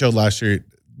of what he showed last year,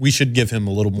 we should give him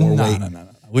a little more weight. No.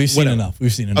 We've seen enough.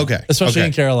 Okay. Especially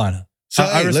in Carolina. So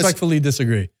I respectfully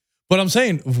disagree. But I'm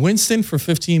saying Winston for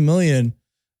 $15 million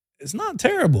is not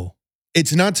terrible.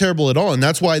 It's not terrible at all. And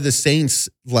that's why the Saints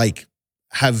like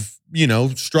have,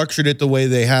 structured it the way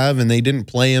they have. And they didn't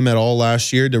play him at all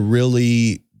last year to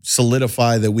really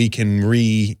solidify that we can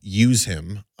reuse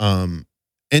him.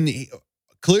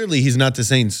 Clearly he's not the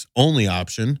Saints' only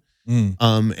option.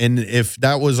 And if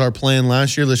that was our plan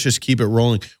last year, let's just keep it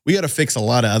rolling. We got to fix a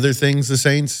lot of other things, the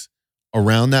Saints,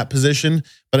 around that position.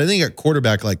 But I think at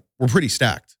quarterback, like we're pretty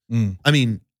stacked. I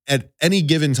mean, at any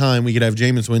given time, we could have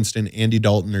Jameis Winston, Andy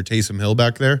Dalton, or Taysom Hill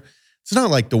back there. It's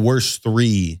not like the worst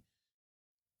three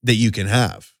that you can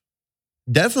have.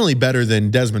 Definitely better than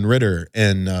Desmond Ridder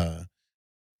and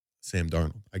Sam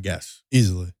Darnold, I guess.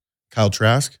 Easily. Kyle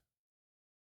Trask.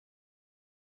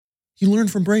 He learned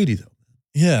from Brady, though.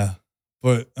 Yeah.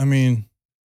 But, I mean,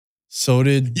 so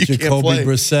did Jacoby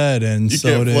Brissett and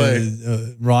so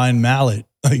did Ryan Mallett.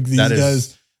 Like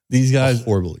these guys.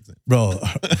 Horrible example. Bro,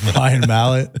 Ryan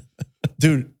Mallett.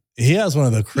 Dude, he has one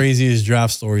of the craziest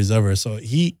draft stories ever. So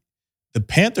the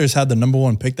Panthers had the number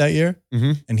 1 pick that year,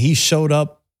 and he showed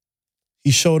up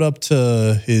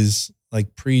to his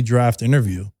like pre-draft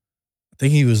interview. I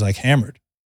think he was like hammered.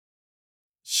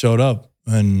 Showed up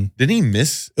and did he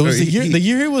miss? It was the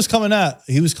year he was coming out.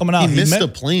 He missed a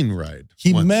plane ride.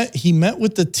 He met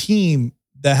with the team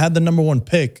that had the number 1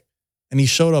 pick, and he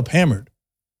showed up hammered.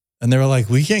 And they were like,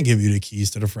 "We can't give you the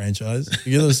keys to the franchise.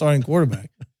 You're the starting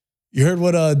quarterback." You heard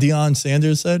what Deion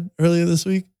Sanders said earlier this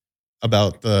week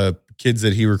about the kids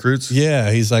that he recruits?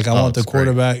 Yeah, he's like, "I want the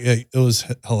quarterback." Great. It was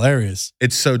hilarious.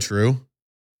 It's so true.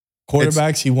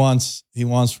 Quarterbacks he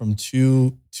wants from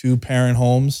two parent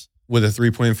homes with a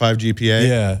 3.5 GPA.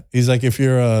 Yeah, he's like, if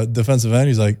you're a defensive end,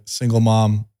 he's like single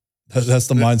mom. That's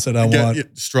the mindset I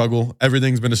want. Struggle.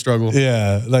 Everything's been a struggle.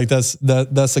 Yeah, like that's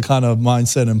the kind of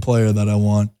mindset and player that I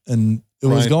want. And it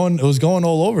was going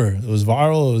all over. It was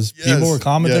viral. People were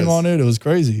commenting on it. It was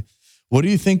crazy. What do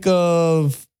you think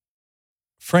of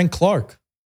Frank Clark?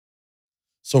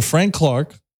 So Frank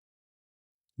Clark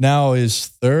now is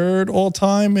 3rd all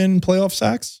time in playoff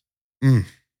sacks.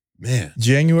 Man,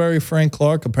 January Frank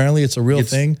Clark. Apparently, it's a real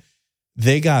thing.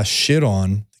 They got shit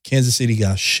on. Kansas City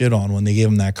got shit on when they gave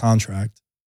him that contract.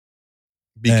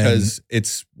 because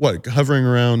it's hovering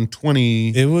around 20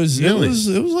 It was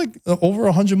like over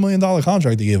 $100 million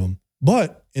contract they gave him.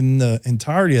 But in the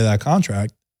entirety of that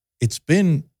contract, it's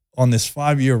been on this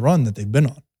 5-year run that they've been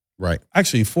on. Right.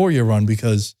 Actually, 4-year run,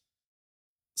 because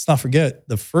let's not forget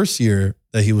the first year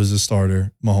that he was a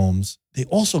starter, Mahomes, they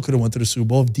also could have went to the Super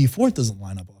Bowl if D Ford doesn't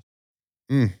line up.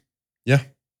 Yeah.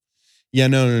 Yeah,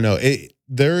 no.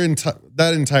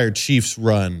 That entire Chiefs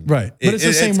run. Right. But it's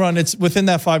the same run. It's within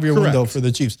that 5-year window for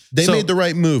the Chiefs. They made the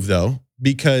right move, though,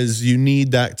 because you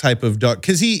need that type of dog.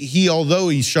 Because he, although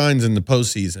he shines in the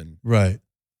postseason. Right.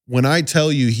 When I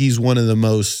tell you he's one of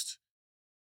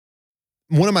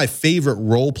my favorite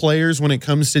role players when it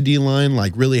comes to D-line,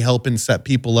 like really helping set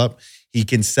people up. He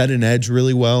can set an edge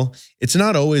really well. It's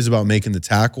not always about making the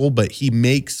tackle, but he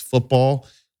makes football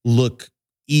look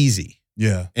easy.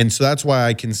 Yeah. And so that's why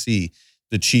I can see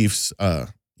the Chiefs,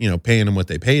 paying him what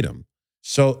they paid him.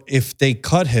 So if they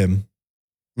cut him,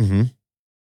 $21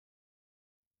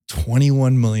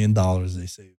 million they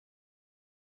saved.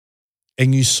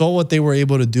 And you saw what they were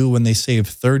able to do when they saved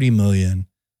 $30 million,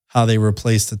 how they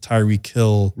replaced the Tyreek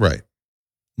Hill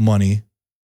money.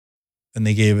 And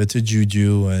they gave it to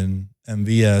Juju and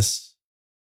MVS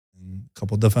and a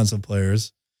couple defensive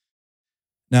players.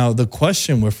 Now, the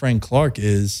question with Frank Clark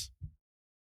is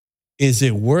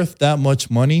it worth that much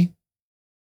money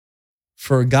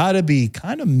for a guy to be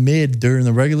kind of mid during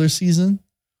the regular season,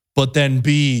 but then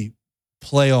be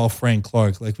playoff Frank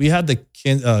Clark? Like, we had the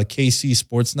KC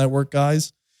Sports Network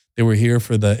guys. They were here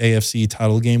for the AFC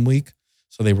title game week.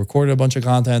 So they recorded a bunch of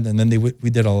content, and then we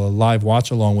did a live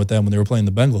watch along with them when they were playing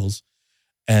the Bengals.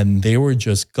 And they were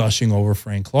just gushing over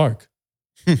Frank Clark.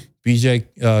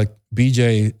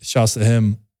 BJ, shouts to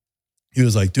him. He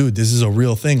was like, dude, this is a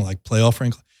real thing, like playoff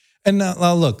Frank Clark. And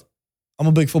now look, I'm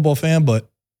a big football fan, but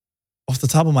off the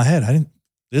top of my head,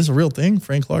 this is a real thing,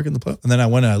 Frank Clark in the playoff. And then I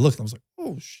went and I looked and I was like,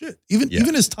 oh shit.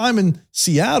 Even his time in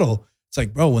Seattle, it's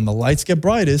like, bro, when the lights get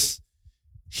brightest,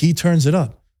 he turns it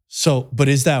up. So, but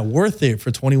is that worth it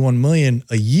for $21 million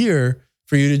a year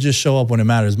for you to just show up when it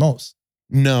matters most?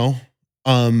 No.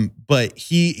 But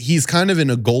he's kind of in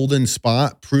a golden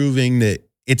spot, proving that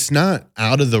it's not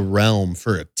out of the realm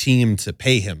for a team to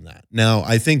pay him that. Now,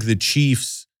 I think the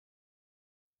Chiefs,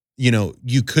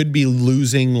 you could be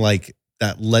losing like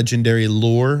that legendary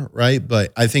lore, right?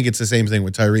 But I think it's the same thing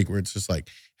with Tyreek, where it's just like,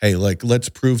 hey, like, let's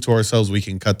prove to ourselves we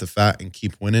can cut the fat and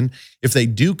keep winning. If they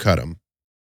do cut him,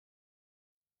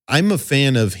 I'm a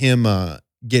fan of him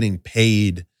getting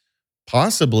paid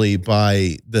possibly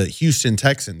by the Houston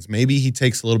Texans. Maybe he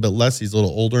takes a little bit less. He's a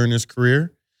little older in his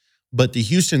career. But the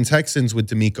Houston Texans with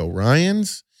DeMeco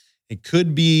Ryans, it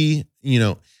could be,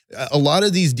 a lot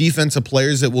of these defensive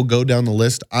players that will go down the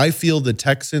list. I feel the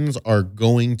Texans are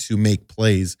going to make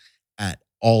plays at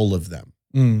all of them.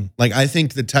 Like, I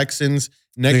think the Texans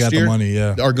next year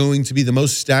are going to be the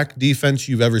most stacked defense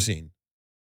you've ever seen.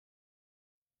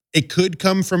 It could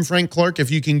come from Frank Clark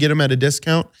if you can get him at a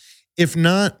discount. If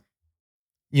not,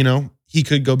 he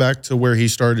could go back to where he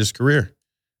started his career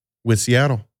with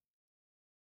Seattle.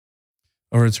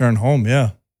 A return home,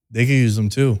 yeah. They could use them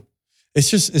too.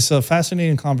 It's a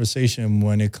fascinating conversation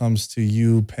when it comes to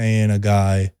you paying a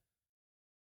guy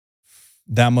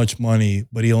that much money,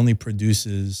 but he only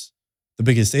produces the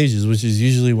biggest stages, which is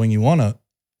usually when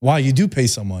you do pay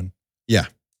someone. Yeah.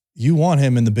 You want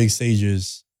him in the big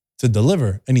stages to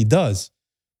deliver, and he does.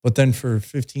 But then for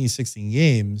 15, 16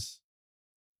 games,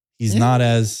 he's not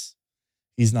as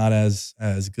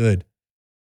good.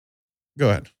 Go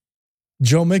ahead.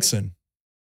 Joe Mixon.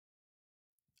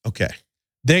 Okay.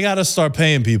 They got to start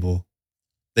paying people.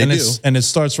 They do. And it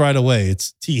starts right away.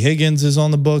 It's T. Higgins is on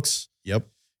the books. Yep.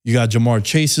 You got Jamar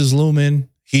Chase is looming.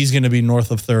 He's going to be north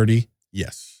of 30.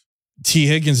 Yes. T.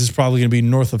 Higgins is probably going to be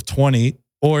north of 20.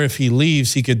 Or if he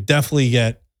leaves, he could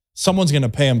definitely someone's going to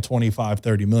pay him 25,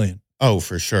 30 million. Oh,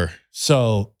 for sure.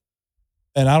 So,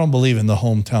 and I don't believe in the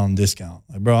hometown discount.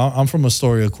 Like, bro, I'm from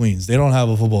Astoria, Queens. They don't have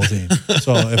a football team.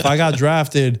 So if I got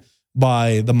drafted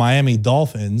by the Miami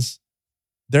Dolphins,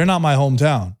 they're not my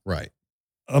hometown. Right.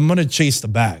 I'm going to chase the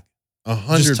bag.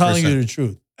 100%. Just telling you the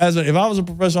truth. If I was a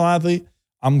professional athlete,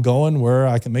 I'm going where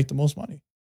I can make the most money.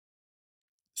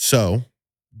 So,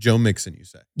 Joe Mixon, you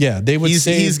say? Yeah, they would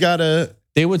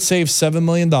They would save $7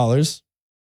 million.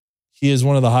 He is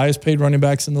one of the highest paid running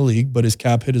backs in the league, but his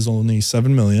cap hit is only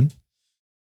 $7 million.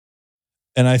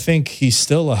 And I think he's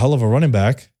still a hell of a running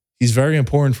back. He's very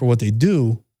important for what they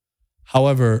do.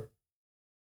 However,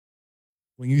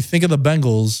 when you think of the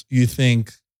Bengals, you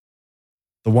think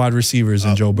the wide receivers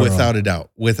and Joe Burrow. Without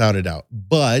a doubt.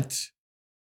 But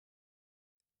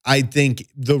I think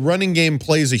the running game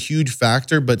plays a huge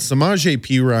factor, but Samaje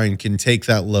Perine can take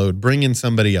that load, bring in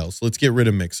somebody else. Let's get rid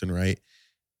of Mixon, right?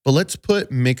 But let's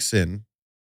put Mixon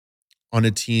on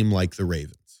a team like the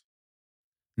Ravens.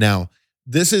 Now,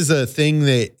 this is a thing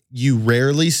that you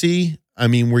rarely see. I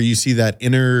mean, where you see that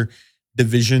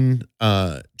inter-division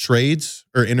trades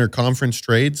or inter-conference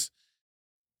trades.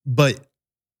 But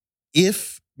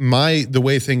if the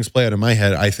way things play out in my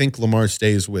head, I think Lamar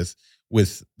stays with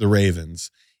the Ravens,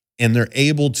 and they're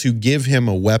able to give him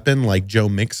a weapon like Joe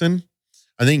Mixon.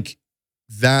 I think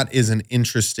that is an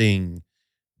interesting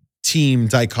team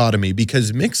dichotomy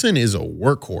because Mixon is a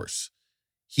workhorse.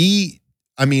 He,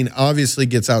 obviously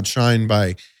gets outshined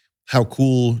by how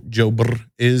cool Joe Burr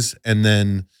is, and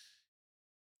then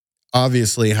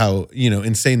obviously how,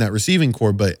 insane that receiving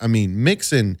core. But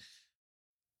Mixon,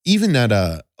 even at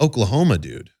Oklahoma,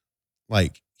 dude,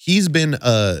 like he's been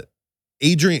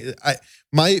Adrian.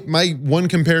 My one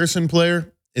comparison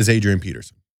player is Adrian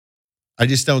Peterson. I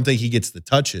just don't think he gets the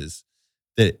touches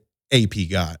that AP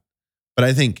got, but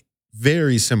I think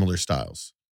very similar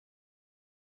styles.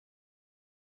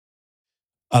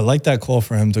 I like that call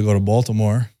for him to go to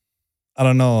Baltimore. I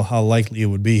don't know how likely it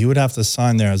would be. He would have to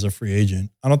sign there as a free agent.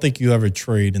 I don't think you ever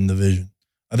trade in division.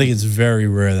 I think it's very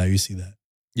rare that you see that.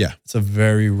 Yeah. It's a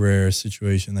very rare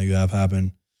situation that you have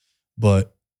happen.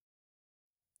 But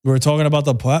we're talking about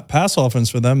the pass offense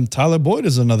for them. Tyler Boyd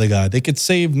is another guy. They could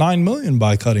save $9 million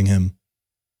by cutting him.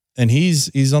 And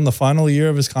he's on the final year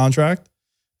of his contract.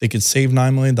 They could save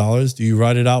 $9 million. Do you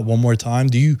ride it out one more time?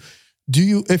 Do you,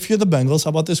 if you're the Bengals, how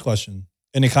about this question?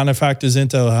 And it kind of factors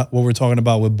into what we're talking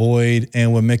about with Boyd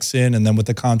and with Mixon and then with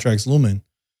the contracts looming.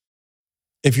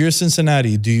 If you're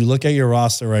Cincinnati, do you look at your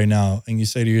roster right now and you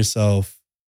say to yourself,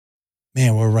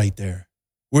 man, we're right there.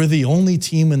 We're the only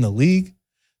team in the league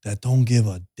that don't give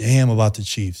a damn about the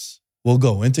Chiefs. We'll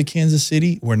go into Kansas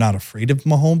City. We're not afraid of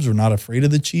Mahomes. We're not afraid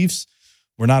of the Chiefs.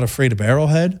 We're not afraid of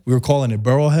Arrowhead. We were calling it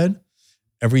Burrowhead.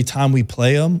 Every time we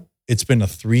play them, it's been a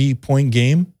 3-point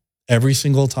game every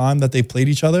single time that they played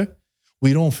each other.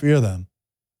 We don't fear them.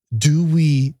 Do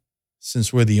we,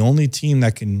 since we're the only team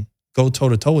that can go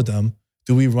toe-to-toe with them,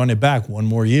 do we run it back one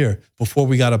more year before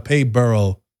we got to pay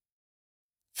Burrow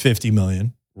 $50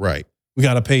 million? Right. We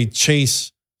got to pay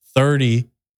Chase $30.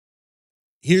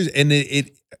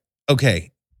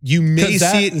 Okay. You may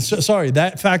see it. Sorry,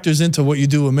 that factors into what you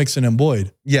do with Mixon and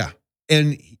Boyd. Yeah.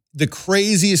 And the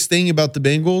craziest thing about the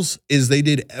Bengals is they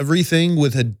did everything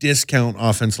with a discount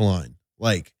offensive line.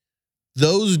 Like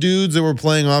those dudes that were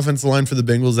playing offensive line for the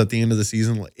Bengals at the end of the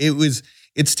season,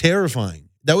 it's terrifying.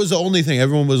 That was the only thing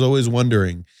everyone was always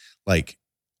wondering, like,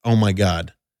 oh my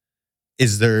God,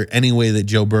 is there any way that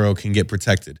Joe Burrow can get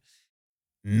protected?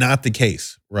 Not the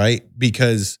case, right?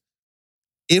 Because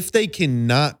if they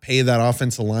cannot pay that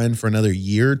offensive line for another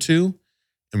year or two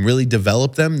and really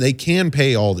develop them, they can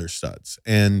pay all their studs.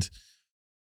 And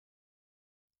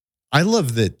I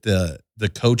love that the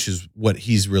coach is what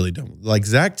he's really done. Like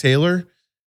Zach Taylor,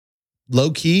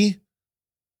 low key,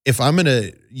 if I'm going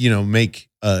to, make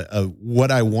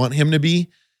what I want him to be,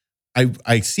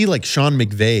 I see like Sean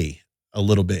McVay a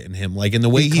little bit in him, like in the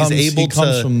way he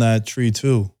comes from that tree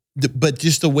too. But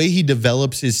just the way he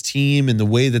develops his team and the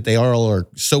way that they all are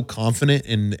so confident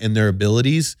in their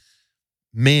abilities,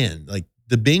 man, like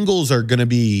the Bengals are going to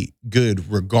be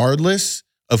good regardless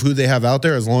of who they have out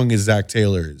there as long as Zach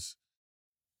Taylor is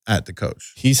at the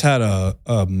coach. He's had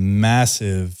a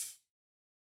massive,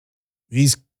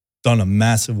 he's done a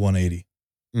massive 180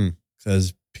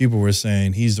 because people were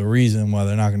saying he's the reason why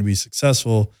they're not going to be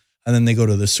successful. And then they go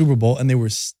to the Super Bowl and they were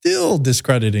still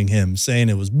discrediting him, saying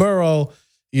it was Burrow.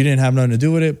 You didn't have nothing to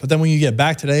do with it. But then when you get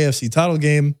back to the AFC title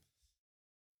game.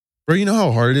 Bro, you know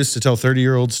how hard it is to tell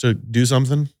 30-year-olds to do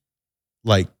something?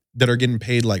 Like, that are getting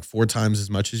paid like 4 times as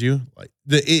much as you? Like,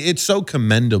 it's so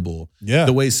commendable. Yeah.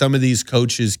 The way some of these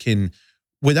coaches can,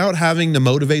 without having to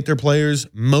motivate their players,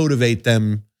 motivate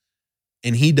them.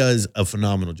 And he does a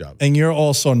phenomenal job. And you're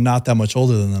also not that much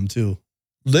older than them, too.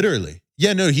 Literally.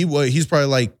 Yeah, no, he's probably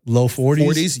like low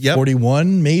 40s. Yep.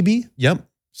 41, maybe. Yep.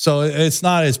 So it's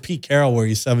not as Pete Carroll where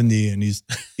he's 70 and he's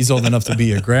old enough to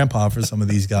be a grandpa for some of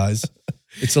these guys.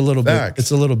 It's a little bit.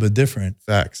 It's a little bit different.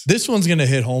 Facts. This one's gonna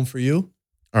hit home for you.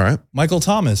 All right. Michael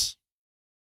Thomas.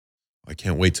 I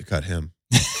can't wait to cut him.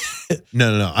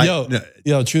 No.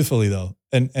 Yo, truthfully though,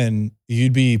 and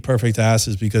you'd be perfect to ask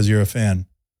this because you're a fan.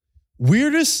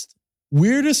 Weirdest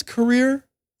career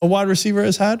a wide receiver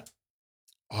has had.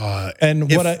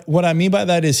 What I mean by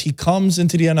that is he comes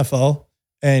into the NFL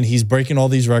and he's breaking all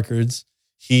these records.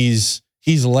 He's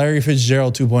Larry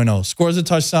Fitzgerald 2.0. Scores a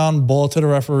touchdown, ball to the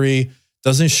referee,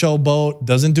 doesn't showboat,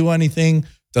 doesn't do anything,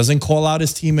 Doesn't call out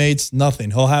his teammates,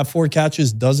 nothing. He'll have 4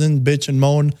 catches, doesn't bitch and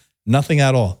moan, nothing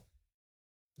at all.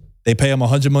 They pay him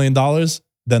 $100 million,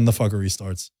 then the fuckery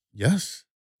starts. Yes.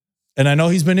 And I know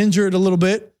he's been injured a little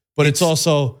bit, but it's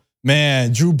also,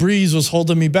 man, Drew Brees was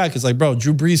holding me back. It's like, bro,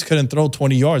 Drew Brees couldn't throw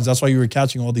 20 yards. That's why you were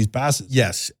catching all these passes.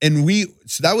 Yes. And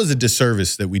so that was a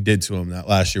disservice that we did to him that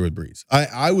last year with Brees.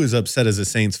 I was upset as a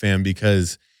Saints fan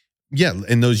because, yeah,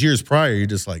 in those years prior, you're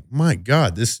just like, my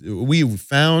God, we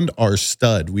found our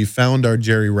stud. We found our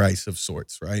Jerry Rice of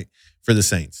sorts, right, for the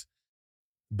Saints.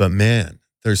 But, man,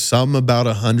 there's something about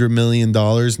 $100 million,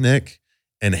 Nick,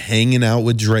 and hanging out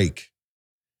with Drake.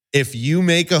 If you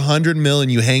make $100 million,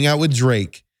 you hang out with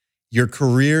Drake, your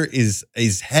career is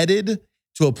headed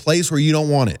to a place where you don't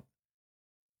want it.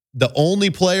 The only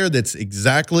player that's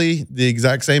exactly the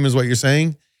exact same as what you're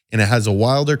saying, and it has a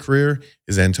wilder career,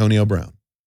 is Antonio Brown.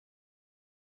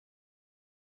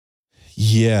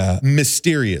 Yeah.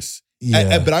 Mysterious.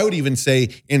 Yeah. But I would even say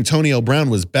Antonio Brown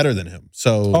was better than him.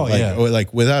 So,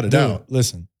 like without a doubt.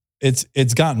 Listen,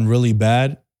 it's gotten really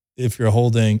bad if you're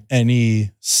holding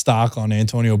any stock on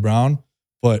Antonio Brown.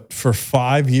 But for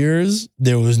 5 years,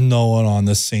 there was no one on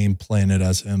the same planet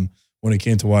as him when it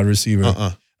came to wide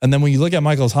receiver. And then when you look at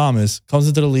Michael Thomas, comes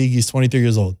into the league, he's 23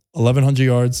 years old, 1,100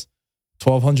 yards,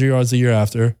 1,200 yards a year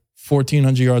after,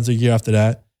 1,400 yards a year after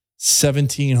that,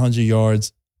 1,700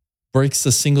 yards, breaks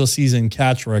the single season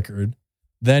catch record.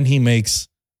 Then he makes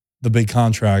the big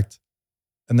contract.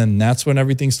 And then that's when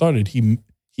everything started.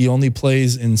 He only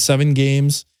plays in 7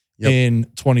 games in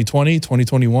 2020,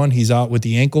 2021. He's out with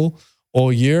the ankle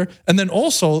all year. And then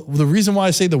also, the reason why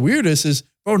I say the weirdest is,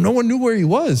 bro, no one knew where he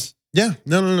was. Yeah.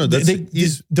 No.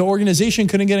 The organization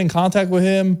couldn't get in contact with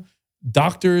him.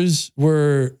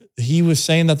 He was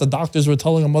saying that the doctors were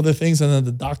telling him other things, and then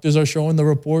the doctors are showing the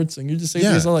reports, and you're just saying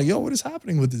to yourself, like, yo, what is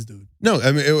happening with this dude? No,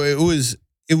 I mean,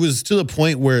 it was to the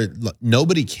point where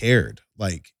nobody cared.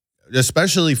 Like,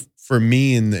 especially for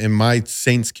me in my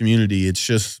Saints community, it's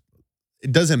just,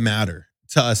 it doesn't matter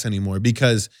to us anymore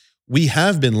because we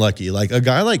have been lucky. Like a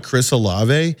guy like Chris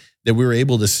Olave that we were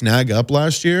able to snag up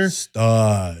last year.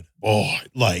 Stud. Oh,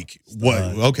 like what?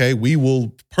 Okay, we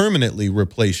will permanently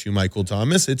replace you, Michael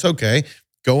Thomas. It's okay.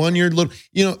 Go on your little,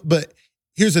 but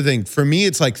here's the thing. For me,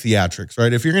 it's like theatrics,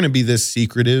 right? If you're going to be this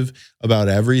secretive about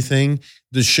everything,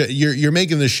 the show, you're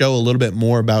making the show a little bit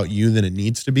more about you than it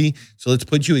needs to be. So let's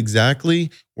put you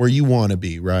exactly where you want to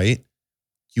be, right?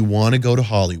 You want to go to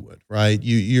Hollywood, right?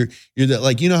 You're that,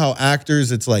 like, how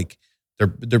actors, it's like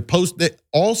they're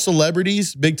all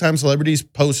celebrities, big time celebrities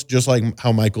post just like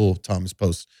how Michael Thomas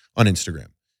posts on Instagram.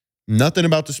 Nothing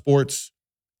about the sports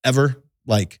ever.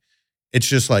 Like, it's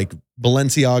just like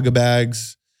Balenciaga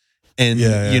bags and,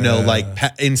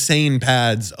 insane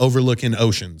pads overlooking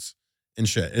oceans and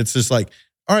shit. It's just like,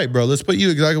 all right, bro, let's put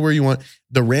you exactly where you want.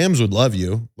 The Rams would love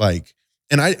you. Like,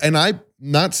 and I'm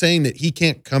not saying that he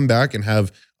can't come back and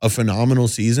have a phenomenal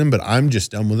season, but I'm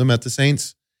just done with him at the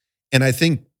Saints. And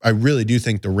I really do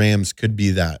think the Rams could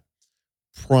be that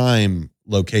prime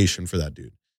location for that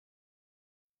dude.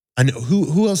 I know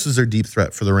who else is their deep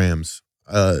threat for the Rams?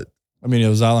 It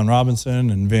was Allen Robinson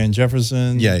and Van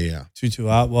Jefferson. Yeah. Tutu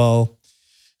Atwell.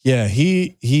 Yeah,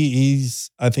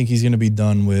 he's. I think he's going to be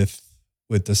done with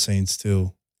the Saints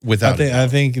too. I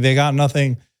think they got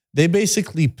nothing. They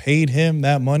basically paid him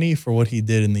that money for what he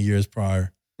did in the years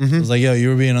prior. Mm-hmm. It was like, yo, you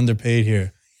were being underpaid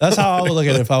here. That's how I would look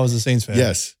at it if I was a Saints fan.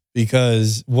 Yes,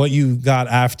 because what you got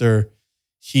after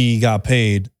he got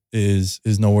paid is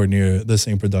nowhere near the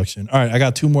same production. All right, I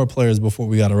got 2 more players before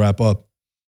we got to wrap up.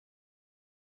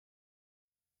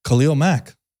 Khalil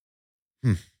Mack.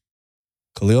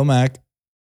 Khalil Mack,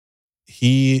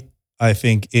 he, I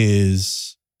think,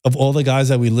 is, of all the guys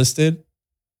that we listed,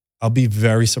 I'll be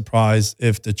very surprised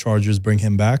if the Chargers bring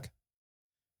him back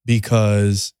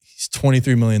because he's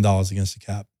 $23 million against the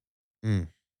cap.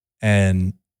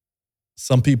 And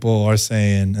some people are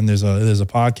saying, and there's a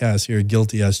podcast here,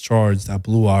 Guilty as Charged, that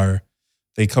Blue Wire,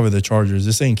 they cover the Chargers.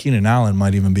 They're saying Keenan Allen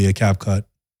might even be a cap cut.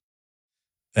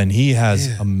 And he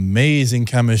has amazing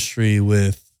chemistry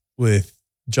with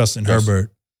Justin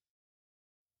Herbert.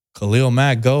 Khalil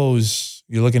Mack goes,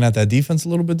 you're looking at that defense a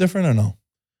little bit different or no?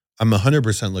 I'm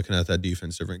 100% looking at that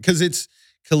defense different because it's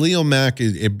Khalil Mack.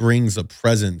 It brings a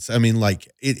presence. I mean, like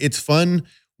it's fun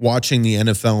watching the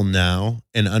NFL now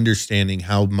and understanding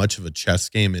how much of a chess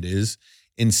game it is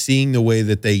and seeing the way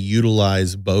that they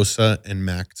utilize Bosa and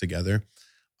Mack together.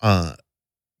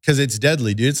 Because it's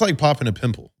deadly, dude. It's like popping a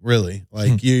pimple, really.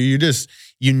 Like you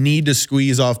need to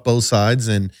squeeze off both sides.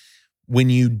 And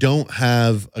when you don't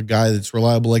have a guy that's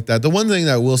reliable like that, the one thing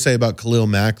that I will say about Khalil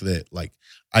Mack that, like,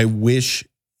 I wish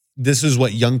this is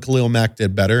what young Khalil Mack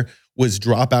did better was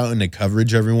drop out into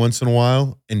coverage every once in a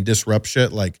while and disrupt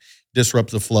shit, like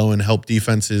disrupt the flow and help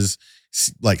defenses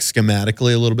like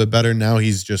schematically a little bit better. Now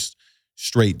he's just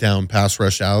straight down pass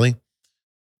rush alley.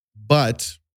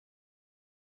 But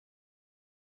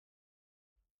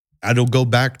I'll go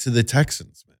back to the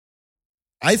Texans, man.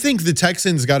 I think the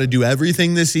Texans got to do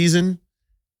everything this season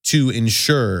to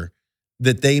ensure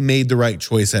that they made the right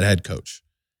choice at head coach.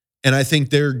 And I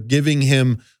think they're giving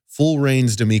him full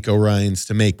reins, D'Amico Ryans,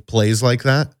 to make plays like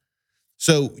that.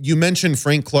 So you mentioned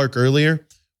Frank Clark earlier.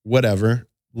 Whatever.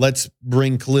 Let's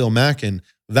bring Khalil Mack in.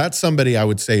 That's somebody I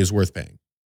would say is worth paying.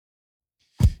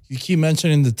 You keep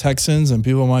mentioning the Texans, and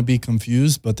people might be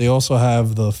confused, but they also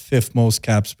have the 5th most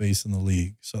cap space in the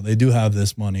league. So they do have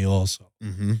this money also.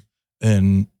 Mm-hmm.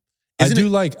 And I do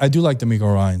like D'Amico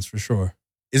Ryans for sure.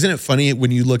 Isn't it funny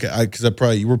when you look at, because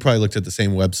you were probably looked at the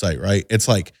same website, right? It's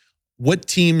like, what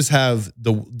teams have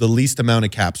the least amount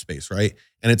of cap space, right?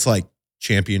 And it's like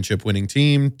championship winning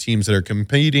teams that are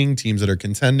competing, teams that are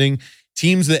contending,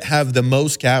 teams that have the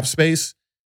most cap space,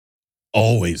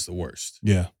 always the worst.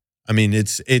 Yeah. I mean,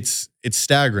 it's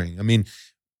staggering. I mean,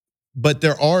 but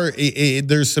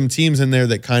there's some teams in there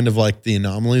that kind of like the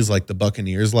anomalies, like the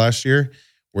Buccaneers last year,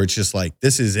 where it's just like,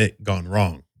 this is it gone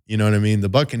wrong. You know what I mean? The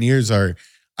Buccaneers are,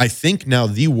 I think, now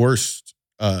the worst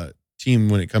team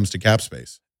when it comes to cap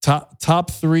space.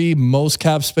 Top 3 most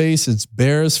cap space. It's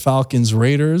Bears, Falcons,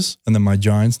 Raiders, and then my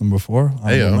Giants, number 4.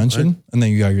 I will mention. Right. And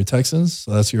then you got your Texans.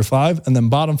 So that's your 5. And then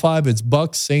bottom 5, it's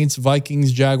Bucks, Saints,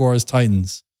 Vikings, Jaguars,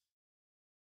 Titans.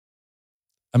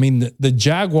 I mean, the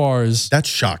Jaguars. That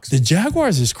shocks. The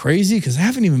Jaguars is crazy because they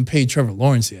haven't even paid Trevor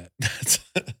Lawrence yet.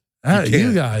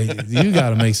 You got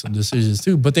to make some decisions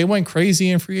too. But they went crazy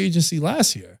in free agency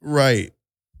last year. Right.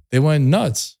 They went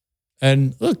nuts.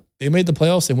 And look, they made the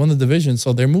playoffs. They won the division.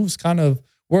 So their moves kind of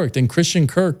worked. And Christian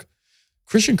Kirk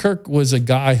was a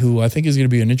guy who I think is going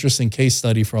to be an interesting case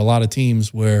study for a lot of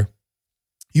teams, where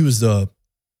he was the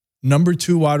number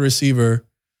 2 wide receiver.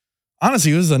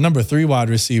 Honestly, he was the number 3 wide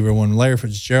receiver when Larry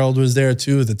Fitzgerald was there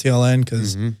too at the tail end,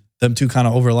 because them two kind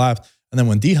of overlapped. And then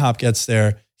when D-Hop gets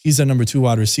there, he's the number 2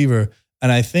 wide receiver.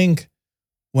 And I think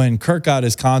when Kirk got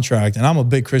his contract, and I'm a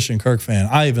big Christian Kirk fan,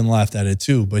 I even laughed at it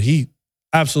too, but he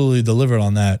absolutely delivered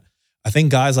on that. I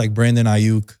think guys like Brandon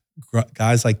Ayuk,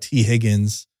 guys like T.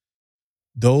 Higgins,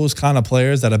 those kind of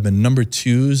players that have been number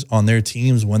 2s on their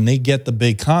teams, when they get the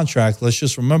big contract, let's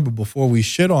just remember before we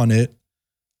shit on it,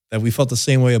 that we felt the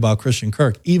same way about Christian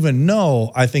Kirk, even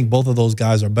though I think both of those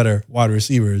guys are better wide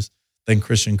receivers than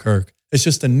Christian Kirk. It's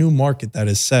just a new market that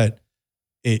is set.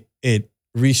 It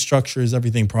restructures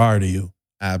everything prior to you.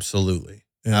 Absolutely.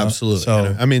 You know? Absolutely. So,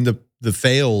 and I mean, the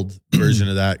failed version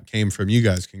of that came from you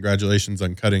guys. Congratulations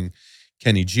on cutting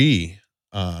Kenny G,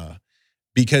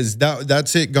 because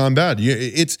that's it gone bad.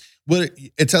 It's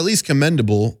at least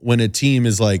commendable when a team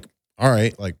is like, all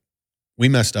right, like we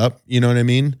messed up. You know what I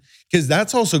mean? Because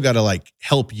that's also got to like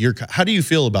help your. How do you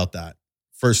feel about that?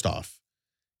 First off,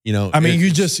 you know, I mean,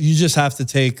 you just have to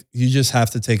take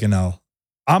an L.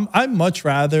 I'd much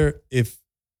rather if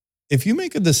you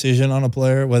make a decision on a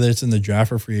player, whether it's in the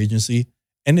draft or free agency,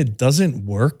 and it doesn't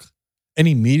work, and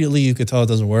immediately you could tell it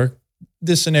doesn't work.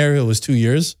 This scenario was 2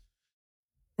 years.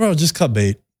 Bro, just cut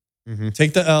bait. Mm-hmm.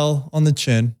 Take the L on the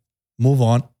chin, move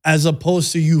on, as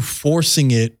opposed to you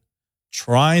forcing it,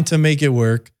 trying to make it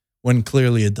work when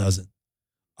clearly it doesn't.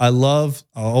 I'll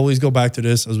always go back to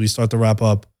this as we start to wrap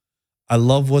up. I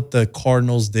love what the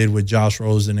Cardinals did with Josh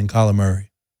Rosen and Kyler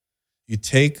Murray. You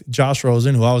take Josh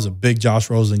Rosen, who I was a big Josh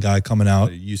Rosen guy coming out.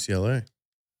 UCLA.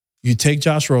 You take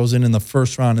Josh Rosen in the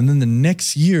first round, and then the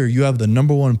next year you have the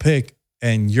number 1 pick,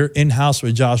 and you're in-house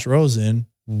with Josh Rosen.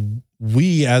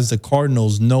 We, as the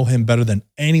Cardinals, know him better than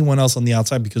anyone else on the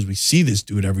outside because we see this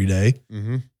dude every day.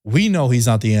 Mm-hmm. We know he's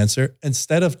not the answer.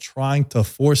 Instead of trying to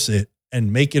force it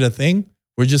and make it a thing,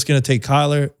 we're just going to take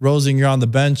Kyler. Rosen, you're on the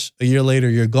bench. A year later,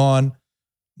 you're gone.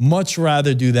 Much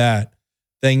rather do that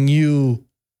than you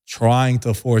trying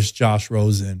to force Josh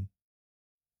Rosen,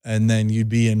 and then you'd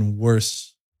be in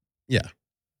worse. Yeah.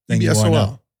 Than you are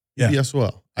now. Yeah. Yes,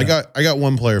 well. Yeah. I got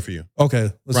one player for you.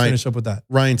 Okay, let's finish up with that.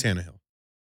 Ryan Tannehill.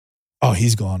 Oh,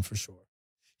 he's gone for sure.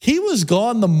 He was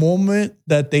gone the moment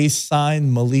that they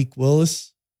signed Malik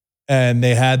Willis, and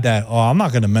they had that, I'm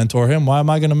not going to mentor him. Why am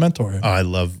I going to mentor him? Oh, I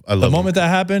love the moment that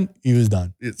happened, he was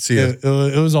done. See ya.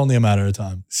 It was only a matter of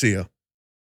time. See ya.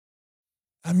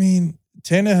 I mean,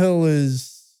 Tannehill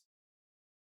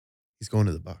he's going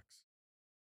to the Bucs.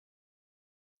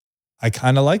 I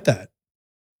kind of like that.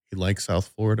 He likes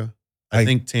South Florida. I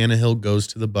think Tannehill goes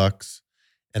to the Bucs,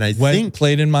 and I think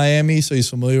played in Miami, so he's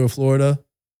familiar with Florida.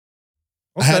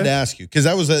 I had to ask you because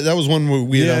that was one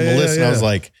we had on the list, and I was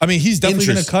like, I mean, he's definitely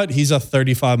going to cut. He's a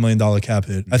 $35 million cap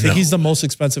hit. I think he's the most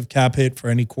expensive cap hit for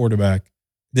any quarterback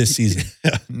this season.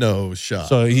 No shot.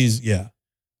 So he's going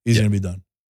to be done.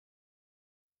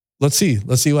 Let's see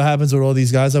what happens with all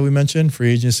these guys that we mentioned.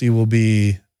 Free agency will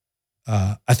be,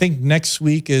 I think next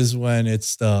week is when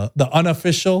it's the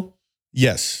unofficial.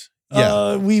 Yes.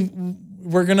 Yeah.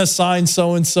 We're going to sign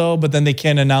so-and-so, but then they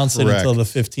can't announce it until the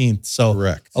 15th. So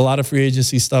a lot of free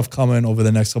agency stuff coming over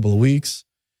the next couple of weeks.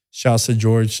 Shouts to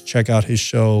George. Check out his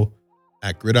show.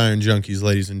 At Gridiron Junkies,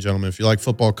 ladies and gentlemen. If you like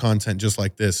football content just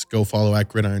like this, go follow at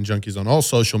Gridiron Junkies on all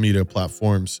social media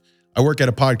platforms. I work at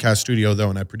a podcast studio, though,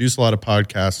 and I produce a lot of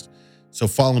podcasts. So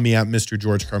follow me at Mr.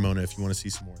 George Carmona if you want to see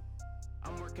some more.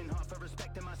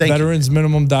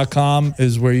 VeteransMinimum.com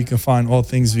is where you can find all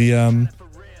things VM.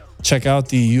 Check out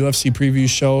the UFC preview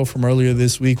show from earlier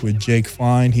this week with Jake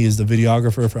Fine. He is the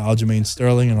videographer for Aljamain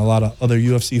Sterling and a lot of other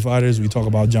UFC fighters. We talk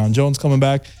about John Jones coming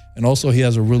back. And also he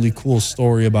has a really cool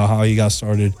story about how he got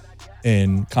started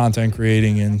in content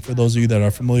creating. And for those of you that are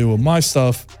familiar with my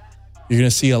stuff, you're going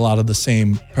to see a lot of the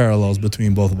same parallels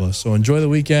between both of us. So enjoy the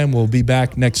weekend. We'll be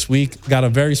back next week. Got a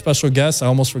very special guest. I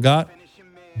almost forgot.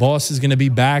 Boss is going to be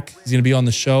back. He's going to be on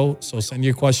the show. So send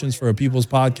your questions for a People's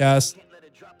Podcast.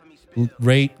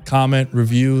 Rate, comment,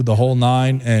 review, the whole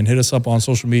 9, and hit us up on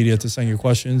social media to send your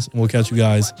questions. And we'll catch you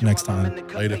guys next time.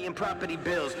 Later.